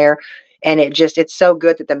spices in there. And it's so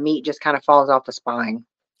good that the meat just kind of falls off the spine.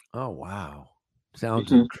 Oh, wow. Sounds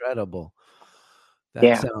Mhm. incredible. That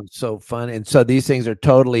Yeah. sounds so fun. And so these things are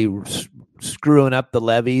totally screwing up the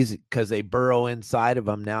levees because they burrow inside of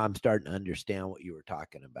them. Now I'm starting to understand what you were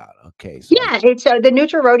talking about. Okay. So Yeah. It's the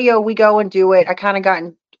Nutri Rodeo. We go and do it. I kind of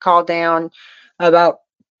gotten called down about,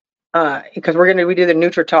 because we do the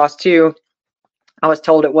Nutri Toss too. I was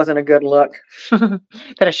told it wasn't a good look, that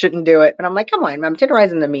I shouldn't do it. But I'm like, come on, I'm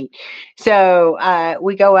tenderizing the meat. So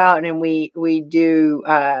we go out and we do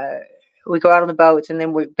we go out on the boats, and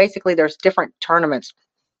then there's different tournaments.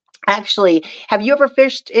 Actually, have you ever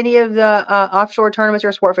fished any of the offshore tournaments? You're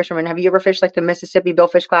a sport fisherman. Have you ever fished like the Mississippi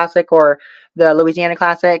Billfish Classic or the Louisiana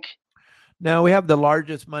Classic? now we have the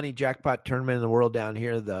largest money jackpot tournament in the world down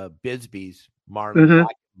here, the Bisbee's Marlin Mm-hmm.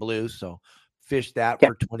 Black and Blue. So fished that Yeah.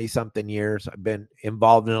 for 20 something years. I've been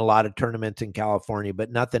involved in a lot of tournaments in California,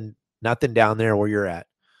 but nothing down there where you're at.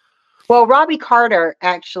 Well, Robbie Carter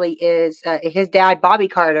actually is his dad. Bobby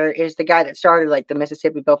Carter is the guy that started like the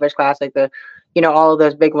Mississippi Billfish Classic, all of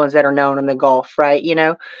those big ones that are known in the Gulf, right?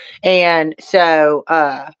 And so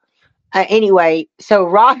anyway,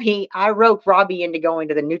 so I roped Robbie into going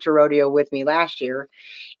to the Nutri Rodeo with me last year,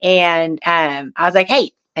 and I was like,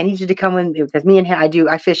 hey, I need you to come in because me and him,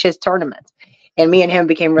 I fish his tournaments. And me and him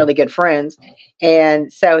became really good friends.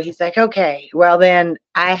 And so he's like, okay, well, then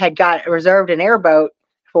I had got reserved an airboat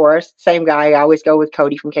for us. Same guy. I always go with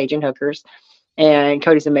Cody from Cajun Hookers. And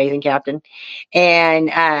Cody's an amazing captain. And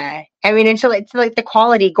until it's like the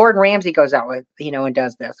quality, Gordon Ramsay goes out with, and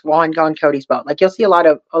does this on Cody's boat. Like you'll see a lot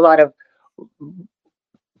of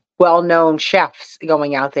well-known chefs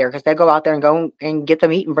going out there because they go out there and go and get the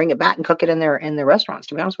meat and bring it back and cook it in their restaurants,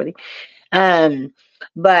 to be honest with you.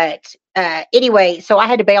 But anyway, so I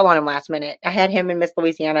had to bail on him last minute. I had him in Miss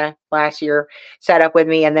Louisiana last year set up with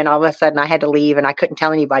me, and then all of a sudden I had to leave, and I couldn't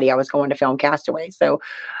tell anybody I was going to film Castaway. So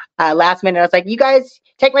last minute, I was like, you guys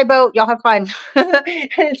take my boat. Y'all have fun.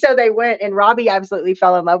 And so they went, and Robbie absolutely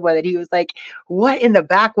fell in love with it. He was like, what in the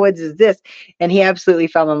backwoods is this? And he absolutely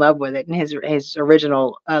fell in love with it in his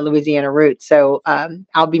original Louisiana roots. So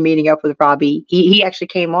I'll be meeting up with Robbie. He actually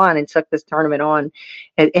came on and took this tournament on.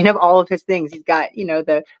 And of all of his things, he's got,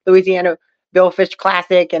 the Louisiana Billfish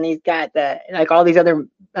Classic, and he's got all these other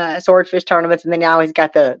swordfish tournaments. And then now he's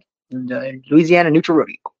got the Louisiana Nutri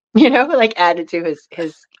Rodeo. Added to his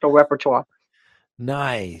repertoire.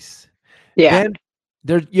 Nice. Yeah.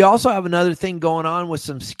 Then you also have another thing going on with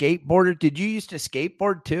some skateboarders. Did you used to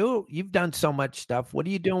skateboard too? You've done so much stuff. What are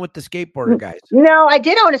you doing with the skateboarder guys? No, I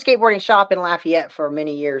did own a skateboarding shop in Lafayette for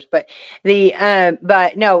many years, but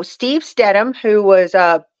no, Steve Stedham, who was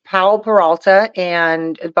Powell Peralta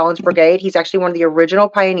and Bones Brigade. He's actually one of the original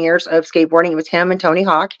pioneers of skateboarding. It was him and Tony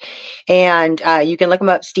Hawk. And you can look him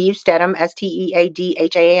up, Steve Stedham,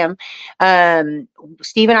 Steadham.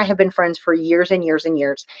 Steve and I have been friends for years and years and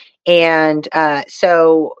years. And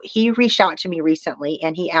so he reached out to me recently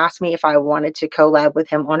and he asked me if I wanted to collab with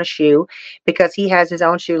him on a shoe because he has his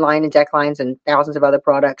own shoe line and deck lines and thousands of other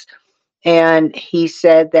products. And he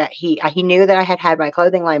said that he knew that I had my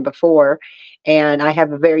clothing line before, and I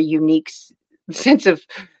have a very unique sense of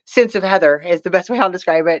Heather is the best way I'll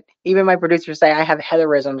describe it. Even my producers say I have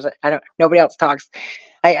Heatherisms. Nobody else talks.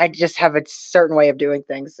 I just have a certain way of doing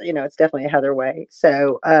things. It's definitely a Heather way.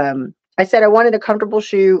 So I said I wanted a comfortable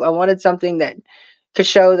shoe. I wanted something that could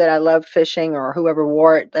show that I loved fishing, or whoever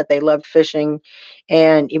wore it that they loved fishing.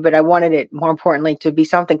 But I wanted it, more importantly, to be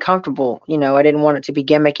something comfortable. I didn't want it to be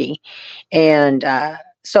gimmicky. And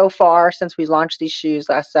so far, since we launched these shoes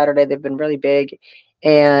last Saturday, they've been really big.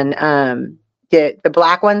 And the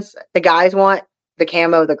black ones, the guys want. The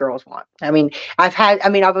camo, the girls want.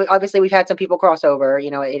 Obviously we've had some people cross over.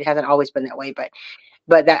 It hasn't always been that way, but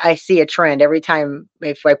that I see a trend every time.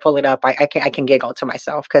 If I pull it up, I can giggle to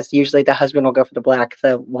myself because usually the husband will go for the black,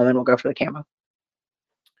 the woman will go for the camo.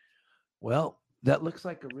 Well, that looks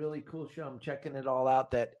like a really cool show. I'm checking it all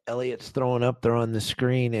out that Elliot's throwing up there on the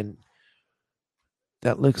screen, and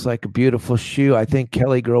that looks like a beautiful shoe. I think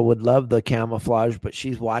Kelly girl would love the camouflage, but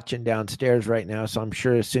she's watching downstairs right now, so I'm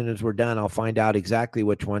sure as soon as we're done, I'll find out exactly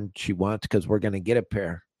which one she wants because we're going to get a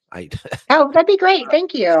pair. Oh, that'd be great.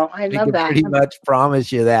 Thank you. I love that. Pretty much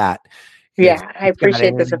promise you that. Yeah, I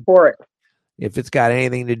appreciate the support. If it's got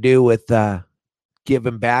anything to do with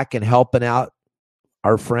giving back and helping out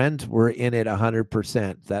our friends, we're in it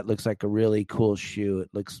 100%. That looks like a really cool shoe. It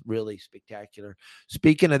looks really spectacular.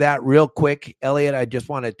 Speaking of that, real quick, Elliot, I just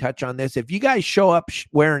want to touch on this. If you guys show up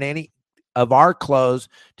wearing any of our clothes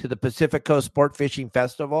to the Pacific Coast Sport Fishing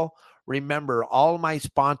Festival, remember, all of my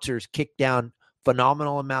sponsors kick down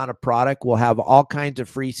phenomenal amount of product. We'll have all kinds of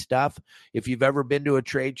free stuff. If you've ever been to a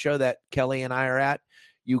trade show that Kelly and I are at,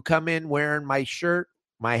 you come in wearing my shirt,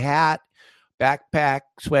 my hat, backpack,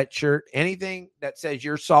 sweatshirt, anything that says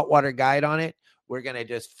your Saltwater Guide on it, we're going to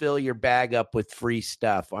just fill your bag up with free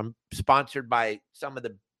stuff. I'm sponsored by some of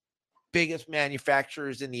the biggest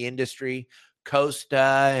manufacturers in the industry,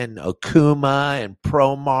 Costa and Okuma and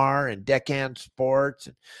Promar and Deckhand Sports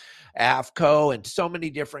and AFCO and so many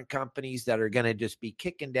different companies that are going to just be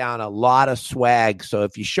kicking down a lot of swag. So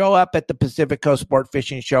if you show up at the Pacific Coast Sport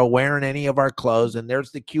Fishing Show wearing any of our clothes, and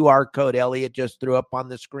there's the QR code Elliot just threw up on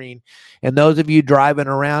the screen, and those of you driving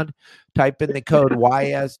around, type in the code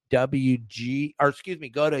YSWG,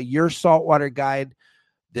 go to Your Saltwater Guide,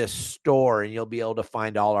 this store, and you'll be able to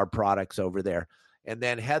find all our products over there. And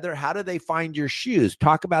then, Heather, how do they find your shoes?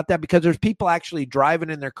 Talk about that, because there's people actually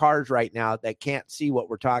driving in their cars right now that can't see what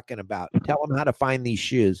we're talking about. Tell them how to find these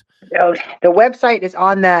shoes. The website is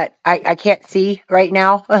on that. I can't see right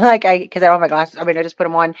now, because I don't have my glasses. I just put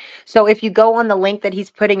them on. So if you go on the link that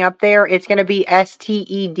he's putting up there, it's going to be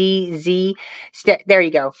STEDZ. There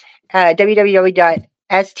you go.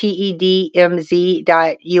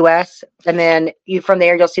 www.stedmz.us, and then from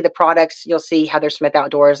there you'll see the products, you'll see Heather Smith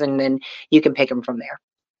Outdoors, and then you can pick them from there.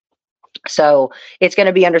 So it's going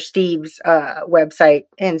to be under Steve's website,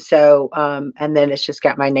 and so and then it's just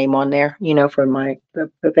got my name on there, for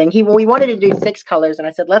the thing. We wanted to do 6 colors, and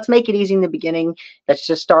I said, let's make it easy in the beginning. Let's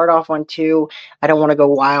just start off on 2. I don't want to go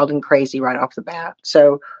wild and crazy right off the bat,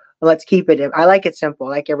 so let's keep it. I like it simple. I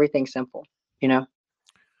like everything simple,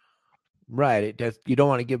 Right. It does. You don't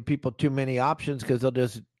want to give people too many options because they'll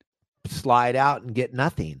just slide out and get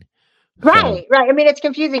nothing. Right. It's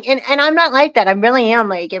confusing, and I'm not like that. I really am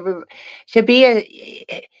to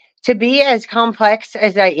be as complex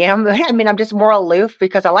as I am. I'm just more aloof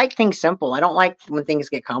because I like things simple. I don't like when things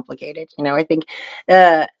get complicated. I think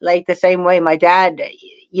like the same way my dad.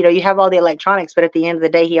 You have all the electronics, but at the end of the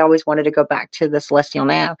day, he always wanted to go back to the celestial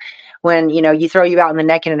nav. When you throw you out in the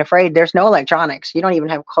naked and afraid, there's no electronics. You don't even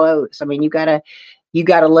have clothes. You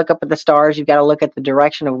got to look up at the stars. You've got to look at the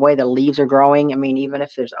direction of the way the leaves are growing. Even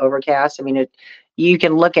if there's overcast, you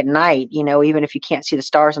can look at night, even if you can't see the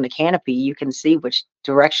stars on the canopy, you can see which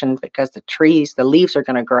direction, because the leaves are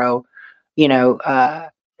going to grow,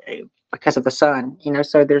 because of the sun,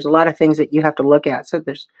 so there's a lot of things that you have to look at. So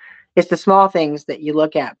it's the small things that you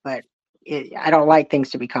look at, but I don't like things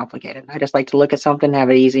to be complicated. I just like to look at something, have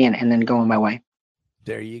it easy, and then go on my way.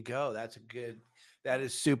 There you go. That's a good That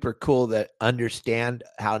is super cool to understand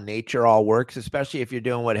how nature all works, especially if you're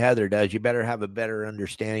doing what Heather does. You better have a better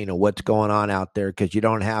understanding of what's going on out there because you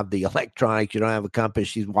don't have the electronics, you don't have a compass.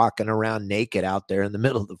 She's walking around naked out there in the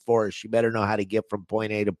middle of the forest. You better know how to get from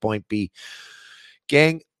point A to point B.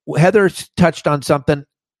 Gang, Heather touched on something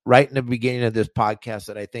right in the beginning of this podcast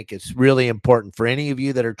that I think is really important for any of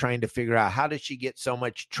you that are trying to figure out how does she get so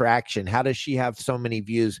much traction? How does she have so many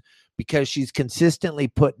views? Because she's consistently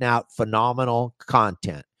putting out phenomenal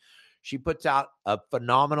content. She puts out a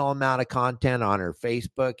phenomenal amount of content on her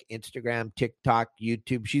Facebook, Instagram, TikTok,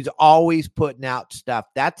 YouTube. She's always putting out stuff.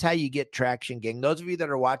 That's how you get traction, gang. Those of you that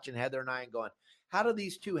are watching Heather and I and going, how do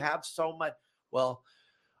these two have so much? Well,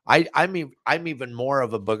 I'm even more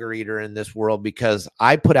of a booger eater in this world because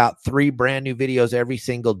I put out 3 brand new videos every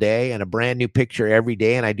single day and a brand new picture every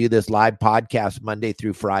day. And I do this live podcast Monday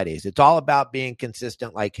through Fridays. It's all about being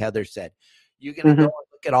consistent. Like Heather said, you're going to go and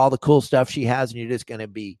look at all the cool stuff she has and you're just going to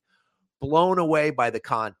be blown away by the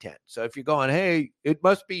content. So if you're going, hey, it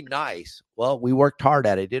must be nice. Well, we worked hard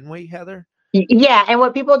at it, didn't we, Heather? Yeah, and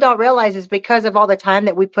what people don't realize is because of all the time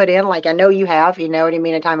that we put in, like I know you have, you know what I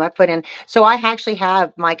mean, the time I put in. So I actually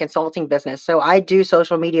have my consulting business. So I do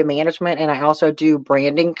social media management and I also do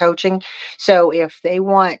branding coaching. So if they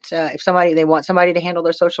want, they want somebody to handle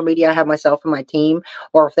their social media, I have myself and my team.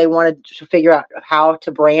 Or if they wanted to figure out how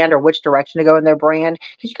to brand or which direction to go in their brand,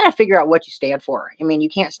 because you got to figure out what you stand for. I mean, you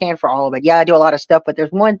can't stand for all of it. Yeah, I do a lot of stuff, but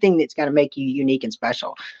there's one thing that's going to make you unique and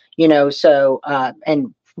special, you know. So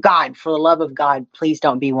and God, for the love of God, please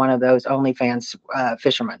don't be one of those OnlyFans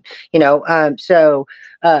fishermen. You know,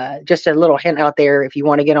 just a little hint out there: if you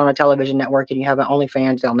want to get on a television network and you have an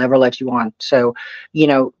OnlyFans, they'll never let you on. So, you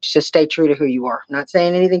know, just stay true to who you are. I'm not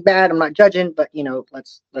saying anything bad. I'm not judging, but you know,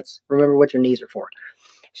 let's remember what your knees are for.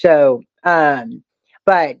 So,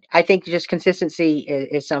 but I think just consistency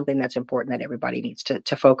is something that's important that everybody needs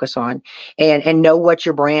to focus on and know what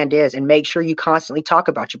your brand is and make sure you constantly talk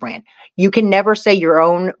about your brand. You can never say your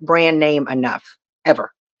own brand name enough,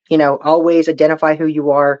 ever. You know, always identify who you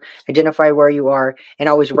are, identify where you are, and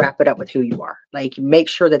always wrap it up with who you are. Like make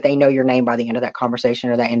sure that they know your name by the end of that conversation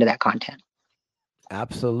or that end of that content.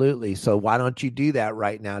 Absolutely. So why don't you do that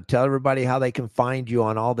right now? Tell everybody how they can find you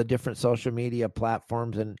on all the different social media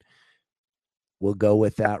platforms, and we'll go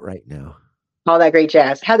with that right now. All that great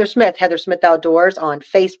jazz. Heather Smith Outdoors on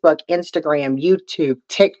Facebook, Instagram, YouTube,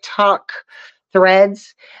 TikTok,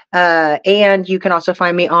 Threads. And you can also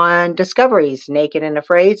find me on Discoveries, Naked and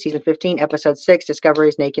Afraid, season 15, episode 6,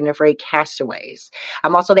 Discoveries, Naked and Afraid, Castaways.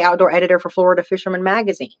 I'm also the outdoor editor for Florida Fisherman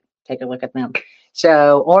Magazine. Take a look at them.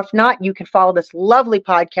 So, or if not, you can follow this lovely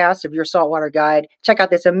podcast of Your Saltwater Guide. Check out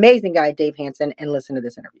this amazing guy, Dave Hansen, and listen to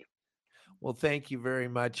this interview. Well, thank you very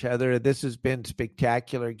much, Heather. This has been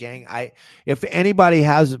spectacular, gang. If anybody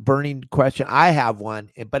has a burning question, I have one.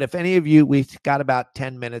 But if any of you, we've got about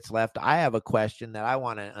 10 minutes left. I have a question that I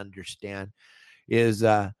want to understand is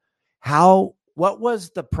what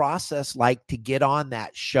was the process like to get on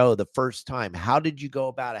that show the first time? How did you go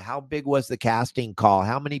about it? How big was the casting call?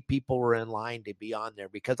 How many people were in line to be on there?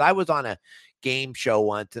 Because I was on a game show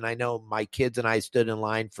once, and I know my kids and I stood in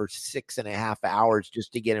line for 6.5 hours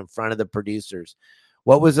just to get in front of the producers.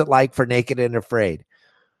 What was it like for Naked and Afraid?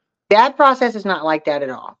 That process is not like that at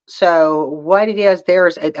all. So what it is,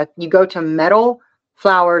 there's you go to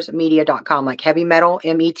metalflowersmedia.com, like heavy metal,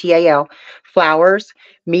 METAL,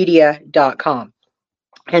 flowersmedia.com.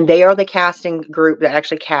 And they are the casting group that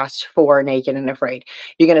actually casts for Naked and Afraid.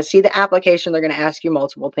 You're going to see the application. They're going to ask you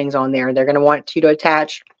multiple things on there. They're going to want you to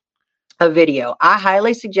attach a video. I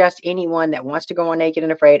highly suggest anyone that wants to go on Naked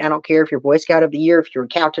and Afraid. I don't care if you're Boy Scout of the Year, if you're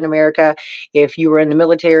Captain America, if you were in the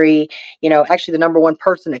military. You know, actually the number one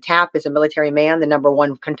person to tap is a military man. The number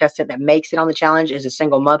one contestant that makes it on the challenge is a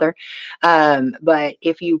single mother. But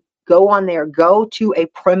if you go on there, go to a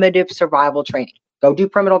primitive survival training. Go do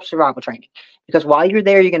primitive survival training, because while you're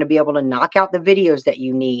there, you're going to be able to knock out the videos that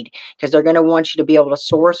you need, because they're going to want you to be able to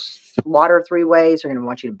source water 3 ways. They're going to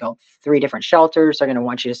want you to build 3 different shelters. They're going to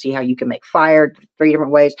want you to see how you can make fire 3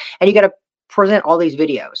 different ways. And you got to present all these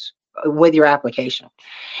videos with your application.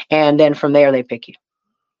 And then from there, they pick you.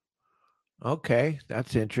 Okay,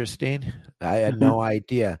 that's interesting. I had no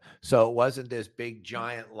idea. So it wasn't this big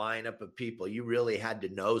giant lineup of people. You really had to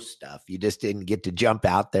know stuff. You just didn't get to jump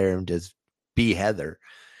out there and just be Heather.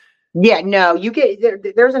 Yeah, no, you get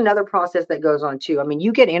there's another process that goes on too. I mean,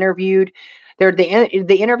 you get interviewed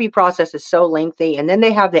the interview process is so lengthy, and then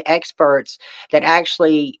they have the experts that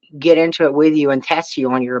actually get into it with you and test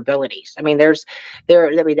you on your abilities. I mean,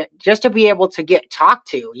 just to be able to get talked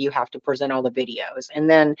to, you have to present all the videos, and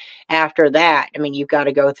then after that, I mean, you've got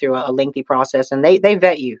to go through a lengthy process, and they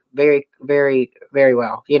vet you very, very, very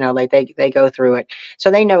well. Like they go through it,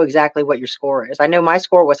 so they know exactly what your score is. I know my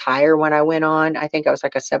score was higher when I went on. I think I was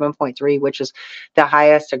like a 7.3, which is the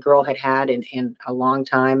highest a girl had in a long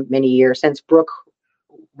time, many years, since Brooke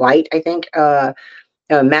White, I think,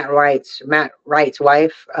 Matt Wright's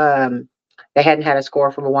wife. They hadn't had a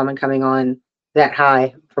score from a woman coming on that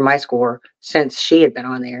high for my score since she had been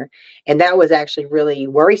on there, and that was actually really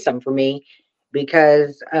worrisome for me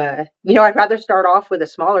because I'd rather start off with a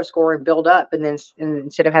smaller score and build up, and then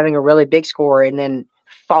instead of having a really big score and then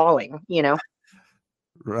falling.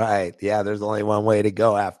 Right. Yeah. There's only one way to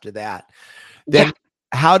go after that. Then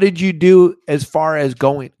how did you do as far as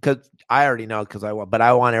going? Because I already know but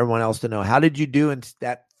I want everyone else to know. How did you do in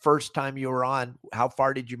that first time you were on? How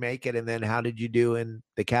far did you make it? And then how did you do in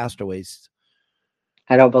the Castaways?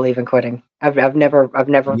 I don't believe in quitting. I've never.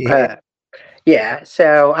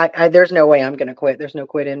 So there's no way I'm going to quit. There's no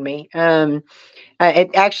quit in me.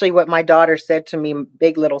 Actually, what my daughter said to me,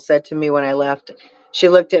 Big Little said to me when I left, she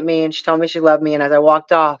looked at me and she told me she loved me. And as I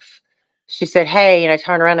walked off, she said, "Hey," and I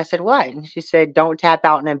turned around. I said, "What?" And she said, "Don't tap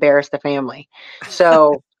out and embarrass the family."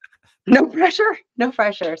 So no pressure, no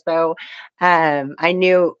pressure. So I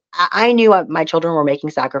knew my children were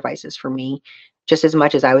making sacrifices for me just as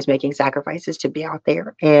much as I was making sacrifices to be out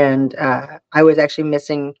there. And I was actually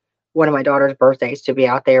missing one of my daughter's birthdays to be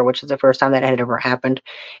out there, which is the first time that had ever happened.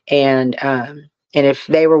 And if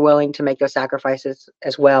they were willing to make those sacrifices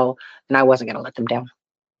as well, then I wasn't going to let them down.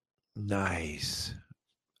 Nice.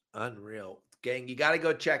 Unreal. Gang, you got to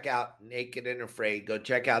go check out Naked and Afraid. Go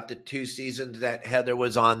check out the 2 seasons that Heather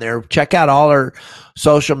was on there. Check out all her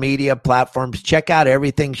social media platforms. Check out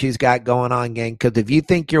everything she's got going on, gang. Because if you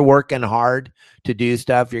think you're working hard to do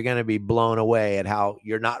stuff, you're going to be blown away at how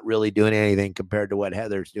you're not really doing anything compared to what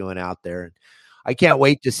Heather's doing out there. And I can't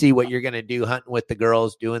wait to see what you're going to do hunting with the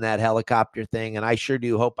girls, doing that helicopter thing. And I sure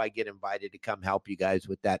do hope I get invited to come help you guys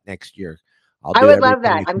with that next year. I would love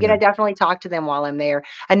that. I'm going to definitely talk to them while I'm there.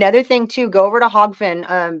 Another thing too, go over to Hogfin,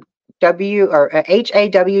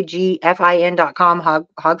 HAWGFIN.com,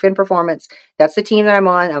 Hogfin Performance. That's the team that I'm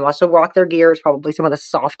on. I'm also rock their gear. It's probably some of the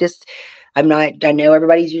softest. I know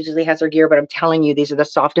everybody's usually has their gear, but I'm telling you, these are the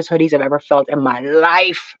softest hoodies I've ever felt in my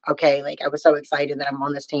life. Okay. Like I was so excited that I'm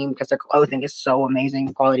on this team because their clothing is so amazing.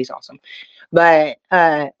 The quality is awesome. But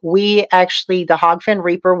we actually, the Hogfin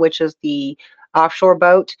Reaper, which is the offshore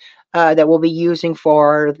boat, that we'll be using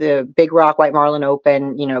for the Big Rock White Marlin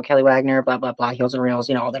Open, Kelly Wagner, blah, blah, blah, Heels and Reels,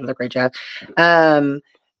 all that other great jazz.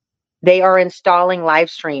 They are installing live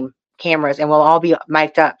stream cameras and we'll all be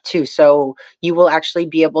mic'd up too. So you will actually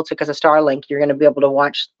be able to, because of Starlink, you're going to be able to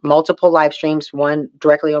watch multiple live streams, one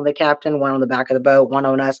directly on the captain, one on the back of the boat, one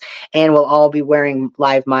on us, and we'll all be wearing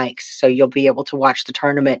live mics. So you'll be able to watch the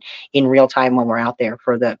tournament in real time when we're out there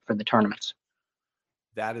for the tournaments.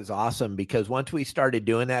 That is awesome because once we started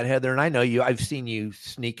doing that, Heather, and I know I've seen you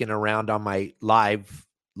sneaking around on my live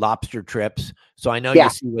lobster trips. So I know you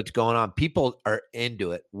see what's going on. People are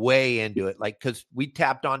into it, way into it. Like, cause we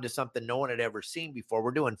tapped onto something no one had ever seen before.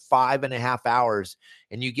 We're doing 5.5 hours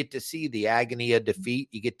and you get to see the agony of defeat.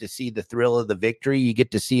 You get to see the thrill of the victory. You get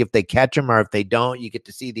to see if they catch them or if they don't, you get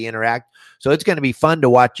to see the interact. So it's going to be fun to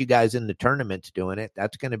watch you guys in the tournaments doing it.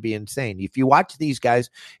 That's going to be insane. If you watch these guys,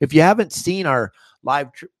 if you haven't seen our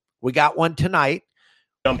live, we got one tonight.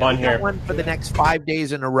 Jump on here. One for the next 5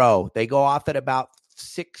 days in a row. They go off at about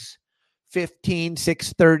 6:15,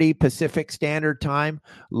 6:30 Pacific Standard Time,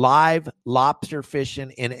 live lobster fishing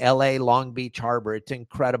in LA Long Beach Harbor. It's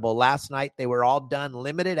incredible. Last night they were all done,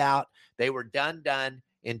 limited out. They were done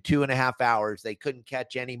in 2.5 hours. They couldn't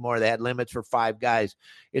catch any more. They had limits for 5 guys.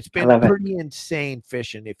 It's been pretty insane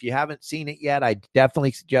fishing. If you haven't seen it yet, I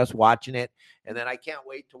definitely suggest watching it. And then I can't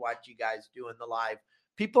wait to watch you guys doing the live.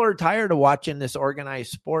 People are tired of watching this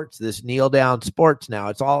organized sports, this kneel down sports now.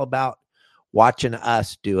 It's all about watching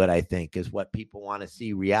us do it, I think, is what people want to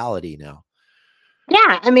see reality now.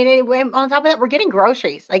 Yeah. I mean, on top of that, we're getting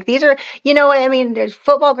groceries. Like these are,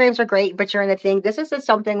 football games are great, but you're in the thing. This is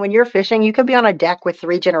something when you're fishing, you could be on a deck with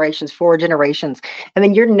 3 generations, 4 generations. I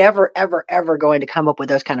mean, you're never, ever, ever going to come up with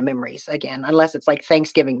those kind of memories again, unless it's like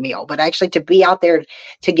Thanksgiving meal. But actually to be out there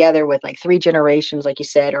together with like 3 generations, like you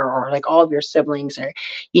said, or like all of your siblings or,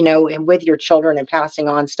 and with your children and passing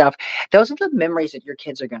on stuff, those are the memories that your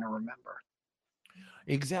kids are going to remember.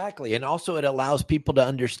 Exactly. And also it allows people to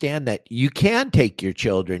understand that you can take your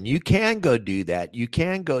children. You can go do that. You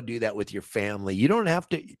can go do that with your family. You don't have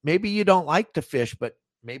to, maybe you don't like to fish, but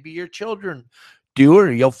maybe your children do,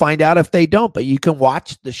 or you'll find out if they don't, but you can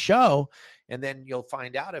watch the show and then you'll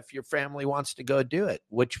find out if your family wants to go do it,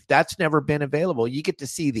 which that's never been available. You get to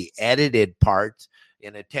see the edited parts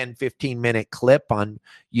in a 10-15 minute clip on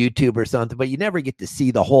YouTube or something, but you never get to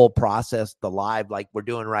see the whole process, the live, like we're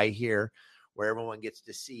doing right here, where everyone gets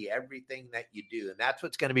to see everything that you do. And that's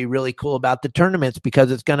what's going to be really cool about the tournaments,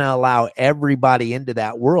 because it's going to allow everybody into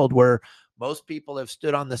that world where most people have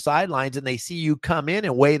stood on the sidelines and they see you come in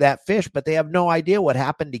and weigh that fish, but they have no idea what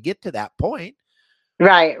happened to get to that point.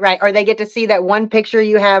 Right. Or they get to see that one picture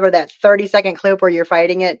you have, or that 30-second clip where you're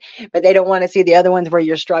fighting it, but they don't want to see the other ones where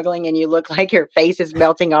you're struggling and you look like your face is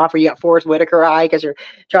melting off, or you got Forrest Whitaker eye because you're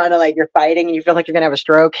trying to, like, you're fighting and you feel like you're going to have a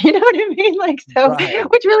stroke. You know what I mean? Like, so, Right.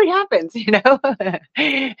 which really happens, you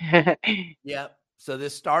know? Yeah. So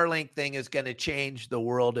this Starlink thing is going to change the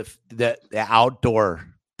world of the outdoor,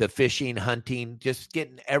 the fishing, hunting, just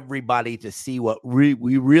getting everybody to see what we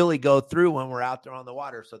really go through when we're out there on the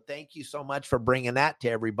water. So thank you so much for bringing that to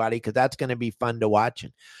everybody, because that's going to be fun to watch.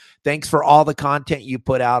 And thanks for all the content you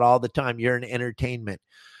put out all the time. You're an entertainment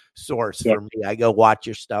source for me. I go watch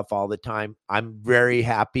your stuff all the time. I'm very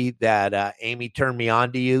happy that Amy turned me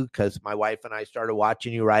on to you, because my wife and I started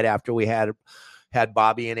watching you right after we had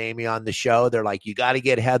Bobby and Amy on the show. They're like, you got to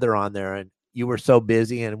get Heather on there. And you were so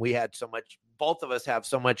busy and we had so much, both of us have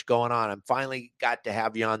so much going on. I'm finally got to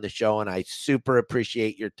have you on the show, and I super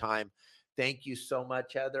appreciate your time. Thank you so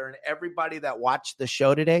much, Heather, and everybody that watched the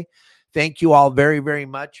show today. Thank you all very, very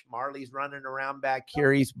much. Marley's running around back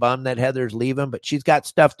here. He's bummed that Heather's leaving, but she's got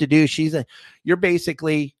stuff to do. You're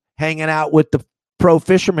basically hanging out with the pro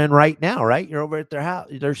fishermen right now, right? You're over at their house,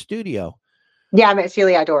 their studio. Yeah, I'm at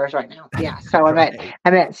Sealy Outdoors right now. Yeah, so I'm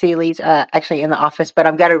at Sealy's actually in the office, but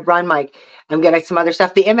I'm getting some other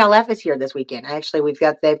stuff. The MLF is here this weekend. Actually,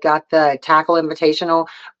 they've got the Tackle Invitational.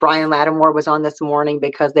 Brian Lattimore was on this morning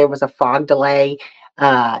because there was a fog delay,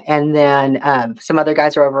 and then some other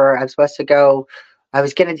guys are over. I'm supposed to go.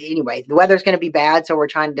 Anyway, the weather's gonna be bad, so we're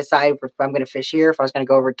trying to decide if I'm gonna fish here, if I was gonna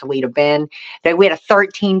go over to Toledo Bend. Then we had a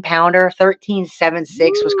 13-pounder,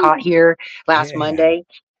 13.76 was caught here last Monday.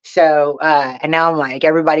 So, and now I'm like,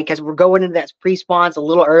 everybody, because we're going into that pre-spawns a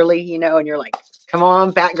little early, you know, and you're like, come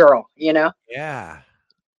on, fat girl, you know? Yeah.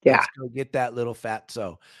 Yeah. Let's go get that little fat.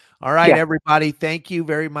 So, all right, everybody. Thank you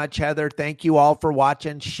very much, Heather. Thank you all for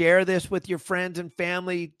watching. Share this with your friends and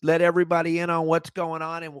family. Let everybody in on what's going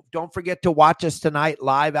on. And don't forget to watch us tonight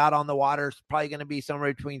live out on the water. It's probably going to be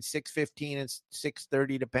somewhere between 6:15 and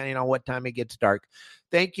 6:30, depending on what time it gets dark.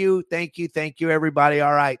 Thank you. Thank you. Thank you, everybody.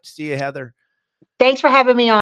 All right. See you, Heather. Thanks for having me on.